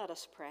 Let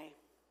us pray.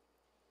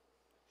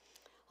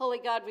 Holy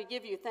God, we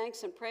give you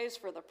thanks and praise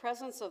for the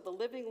presence of the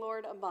living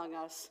Lord among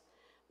us.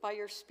 By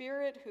your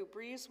Spirit who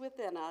breathes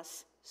within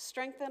us,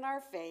 strengthen our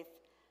faith,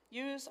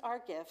 use our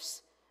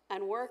gifts,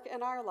 and work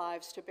in our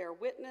lives to bear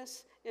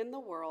witness in the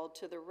world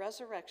to the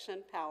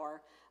resurrection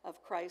power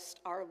of Christ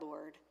our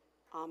Lord.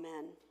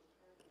 Amen.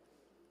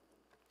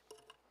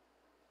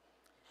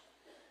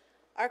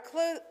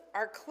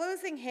 Our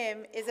closing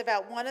hymn is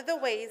about one of the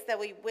ways that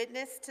we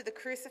witness to the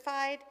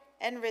crucified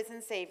and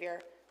risen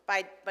Savior,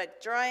 but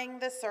drawing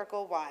the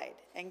circle wide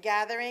and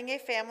gathering a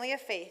family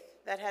of faith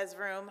that has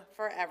room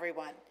for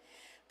everyone.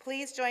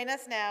 Please join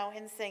us now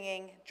in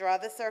singing Draw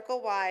the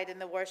Circle Wide in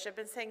the Worship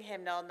and Sing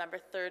hymnal number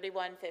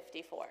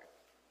 3154.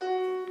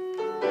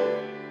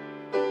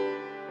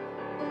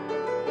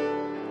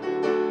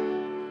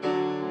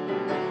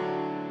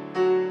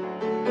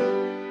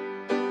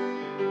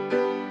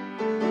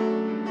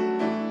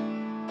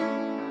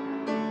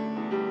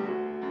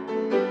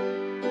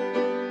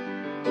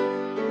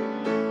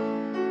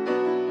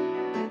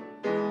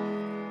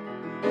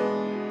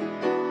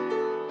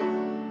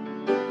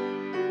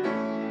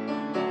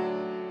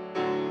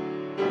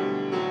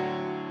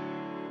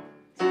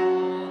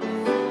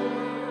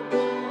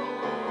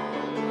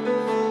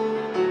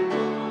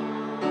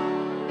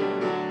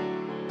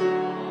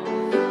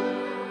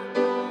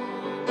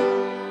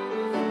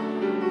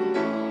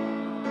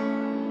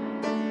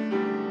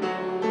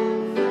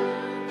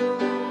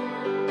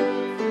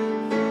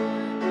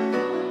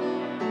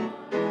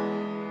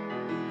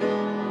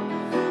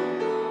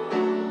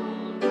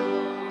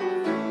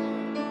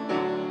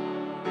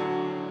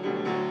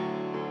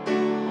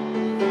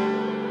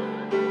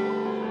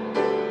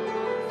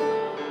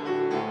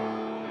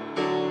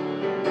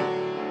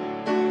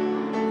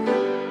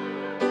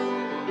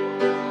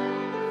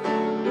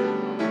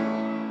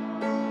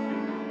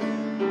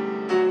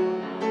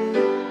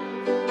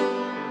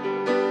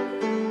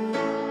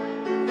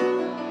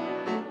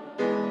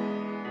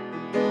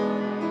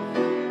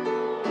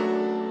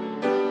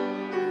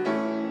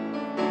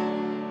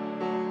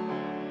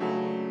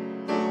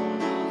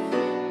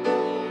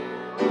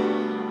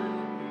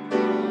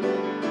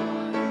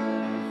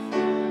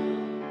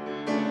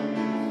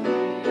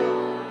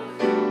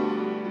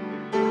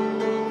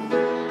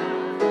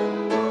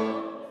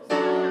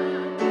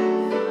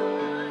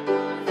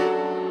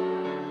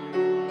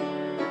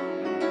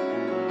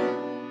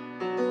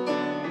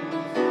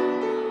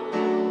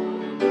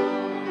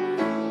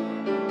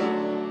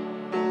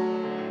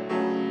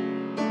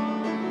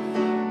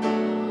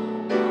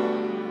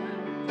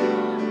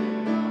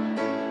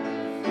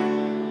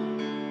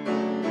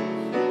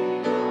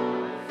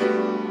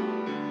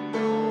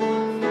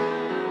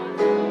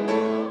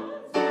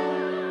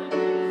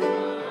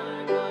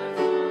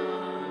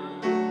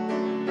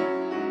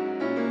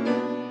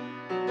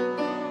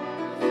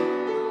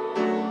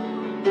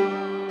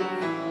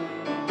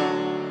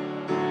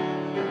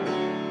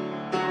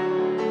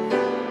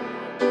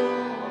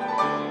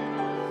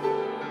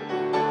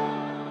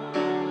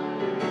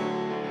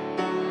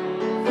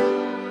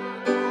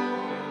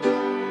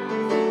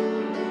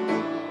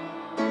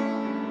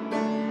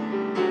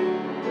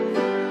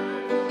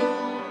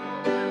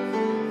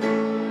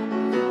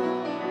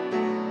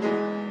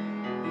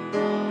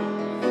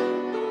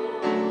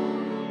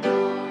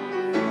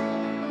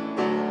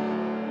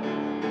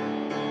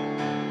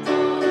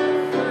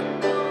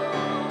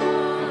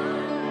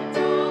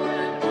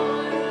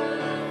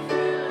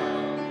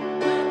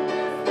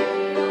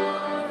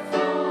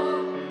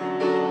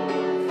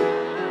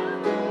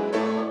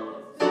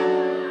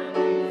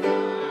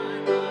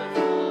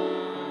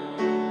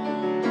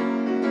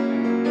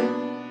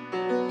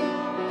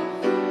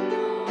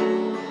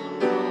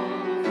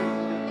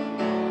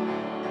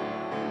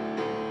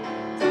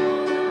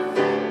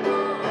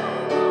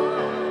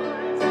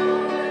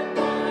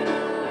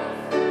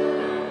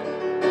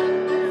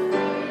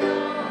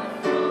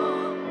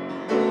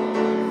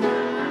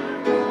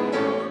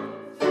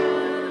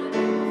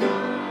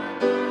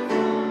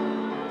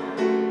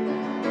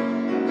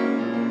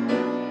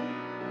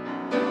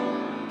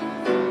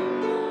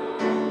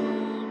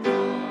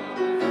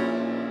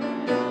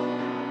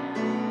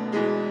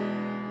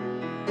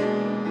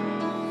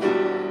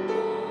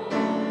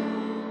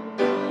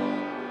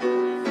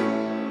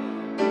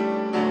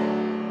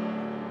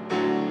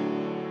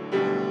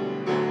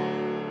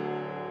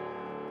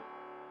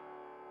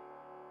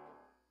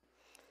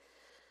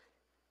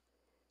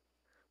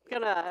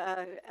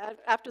 gonna,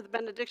 after the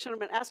benediction, I'm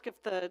gonna ask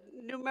if the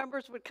new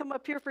members would come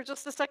up here for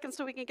just a second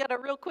so we can get a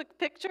real quick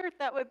picture.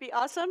 That would be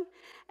awesome.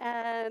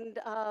 And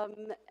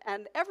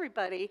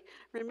everybody,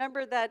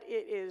 remember that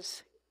it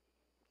is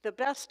the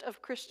best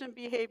of Christian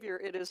behavior.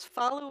 It is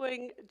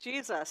following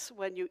Jesus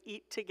when you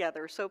eat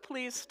together. So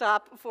please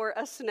stop for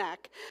a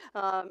snack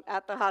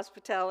at the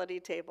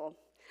hospitality table.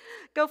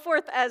 Go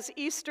forth as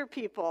Easter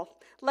people.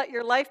 Let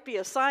your life be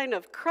a sign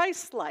of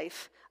Christ's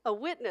life, a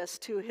witness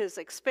to his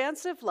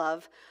expansive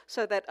love,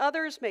 so that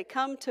others may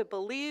come to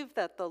believe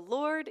that the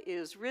Lord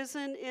is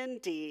risen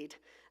indeed.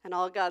 And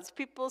all God's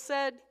people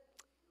said,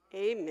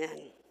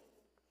 Amen.